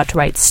wasn't about to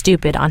write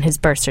stupid on his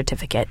birth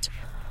certificate.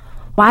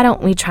 "Why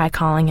don't we try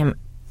calling him..."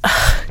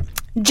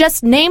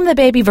 "Just name the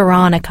baby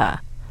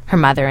Veronica," her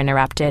mother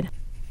interrupted.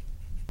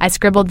 I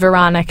scribbled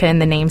Veronica in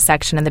the name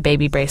section of the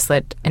baby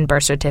bracelet and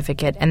birth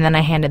certificate, and then I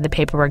handed the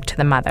paperwork to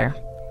the mother.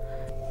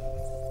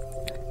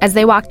 As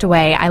they walked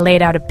away, I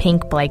laid out a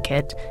pink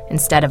blanket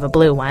instead of a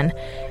blue one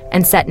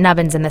and set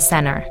Nubbins in the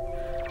center.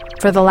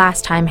 For the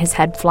last time, his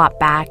head flopped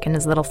back and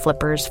his little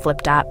flippers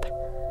flipped up.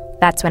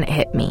 That's when it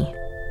hit me.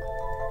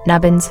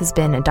 Nubbins has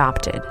been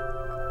adopted.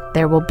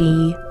 There will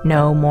be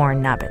no more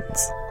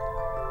Nubbins.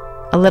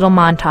 A little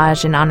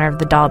montage in honor of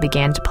the doll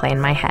began to play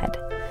in my head.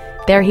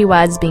 There he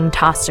was, being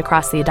tossed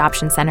across the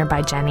adoption center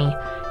by Jenny.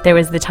 There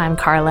was the time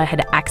Carla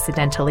had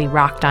accidentally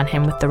rocked on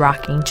him with the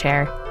rocking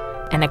chair,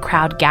 and a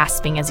crowd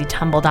gasping as he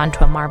tumbled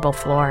onto a marble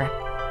floor.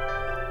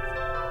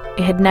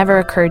 It had never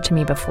occurred to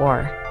me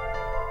before,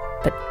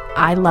 but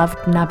I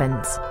loved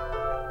Nubbins.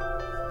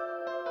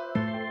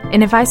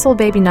 And if I sold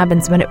baby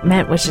Nubbins, what it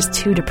meant was just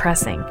too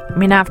depressing. I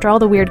mean, after all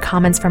the weird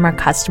comments from our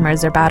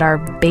customers about our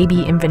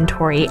baby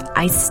inventory,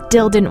 I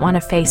still didn't want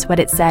to face what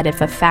it said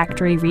if a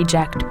factory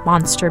reject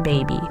monster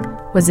baby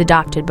was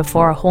adopted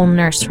before a whole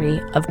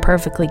nursery of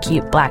perfectly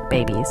cute black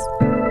babies.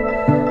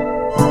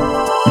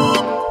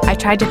 I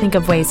tried to think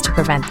of ways to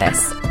prevent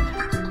this.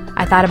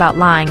 I thought about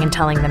lying and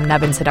telling them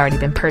Nubbins had already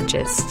been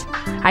purchased.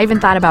 I even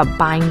thought about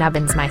buying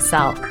Nubbins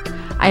myself.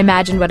 I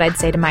imagined what I'd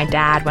say to my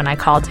dad when I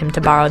called him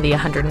to borrow the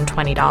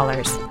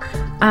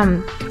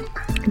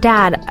 $120.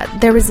 Dad,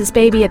 there was this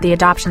baby at the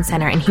adoption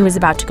center and he was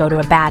about to go to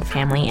a bad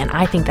family, and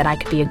I think that I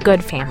could be a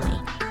good family.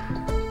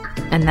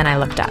 And then I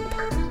looked up.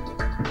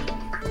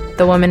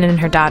 The woman and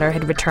her daughter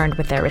had returned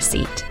with their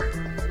receipt.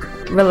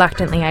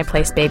 Reluctantly, I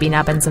placed baby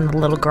Nubbins in the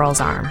little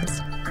girl's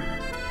arms.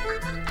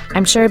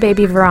 I'm sure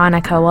baby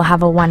Veronica will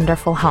have a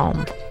wonderful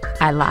home,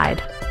 I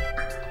lied.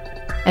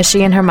 As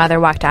she and her mother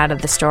walked out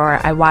of the store,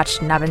 I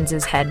watched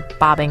Nubbins' head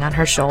bobbing on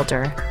her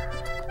shoulder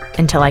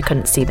until I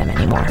couldn't see them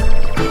anymore.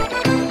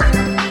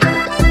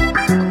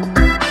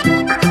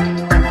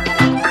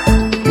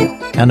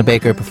 Anna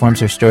Baker performs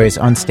her stories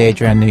on stage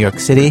around New York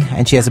City,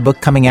 and she has a book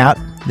coming out,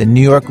 The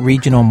New York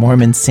Regional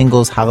Mormon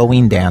Singles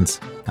Halloween Dance,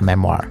 a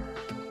memoir.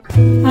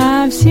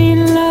 I've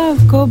seen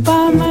love go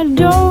by my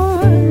door.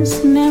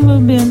 It's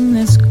never been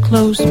this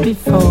close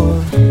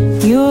before.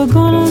 You're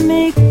gonna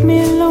make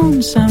me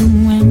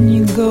lonesome when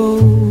you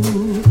go.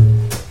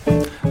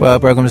 Well, the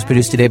program was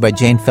produced today by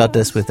Jane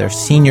Feltus with our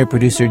senior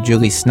producer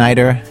Julie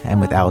Snyder, and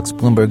with Alex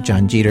Bloomberg,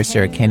 John Jeter,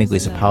 Sarah Koenig,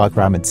 Lisa Pollack,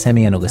 Robin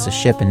Simeon, Alyssa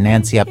Shipp, and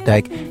Nancy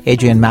Updike.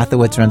 Adrian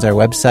Mathewitz runs our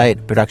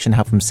website. Production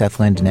help from Seth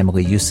Lind and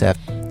Emily Youssef.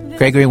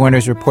 Gregory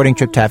Warner's reporting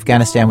trip to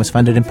Afghanistan was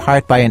funded in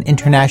part by an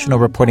International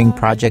Reporting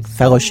Project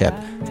Fellowship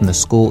from the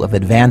School of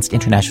Advanced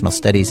International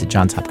Studies at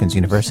Johns Hopkins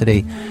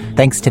University.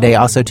 Thanks today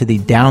also to the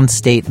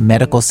Downstate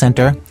Medical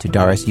Center, to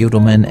Doris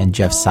Yudelman and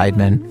Jeff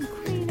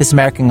Seidman. This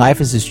American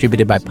Life is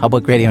distributed by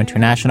Public Radio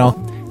International.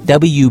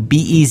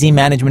 WBEZ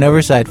management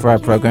oversight for our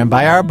program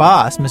by our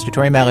boss, Mr.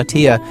 Tori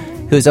Malatia,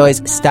 who is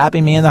always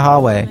stopping me in the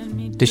hallway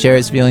to share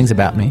his feelings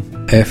about me.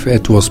 If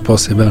it was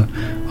possible,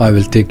 I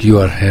will take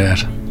your hair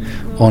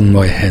on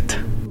my head.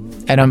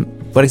 And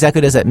what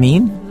exactly does that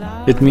mean?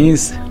 It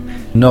means,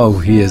 no,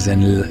 he is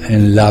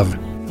in love.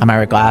 I'm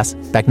Ira Glass,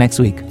 back next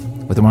week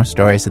with more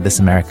stories of This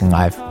American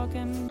Life.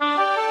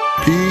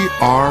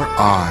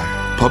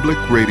 PRI, Public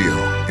Radio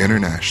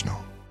International.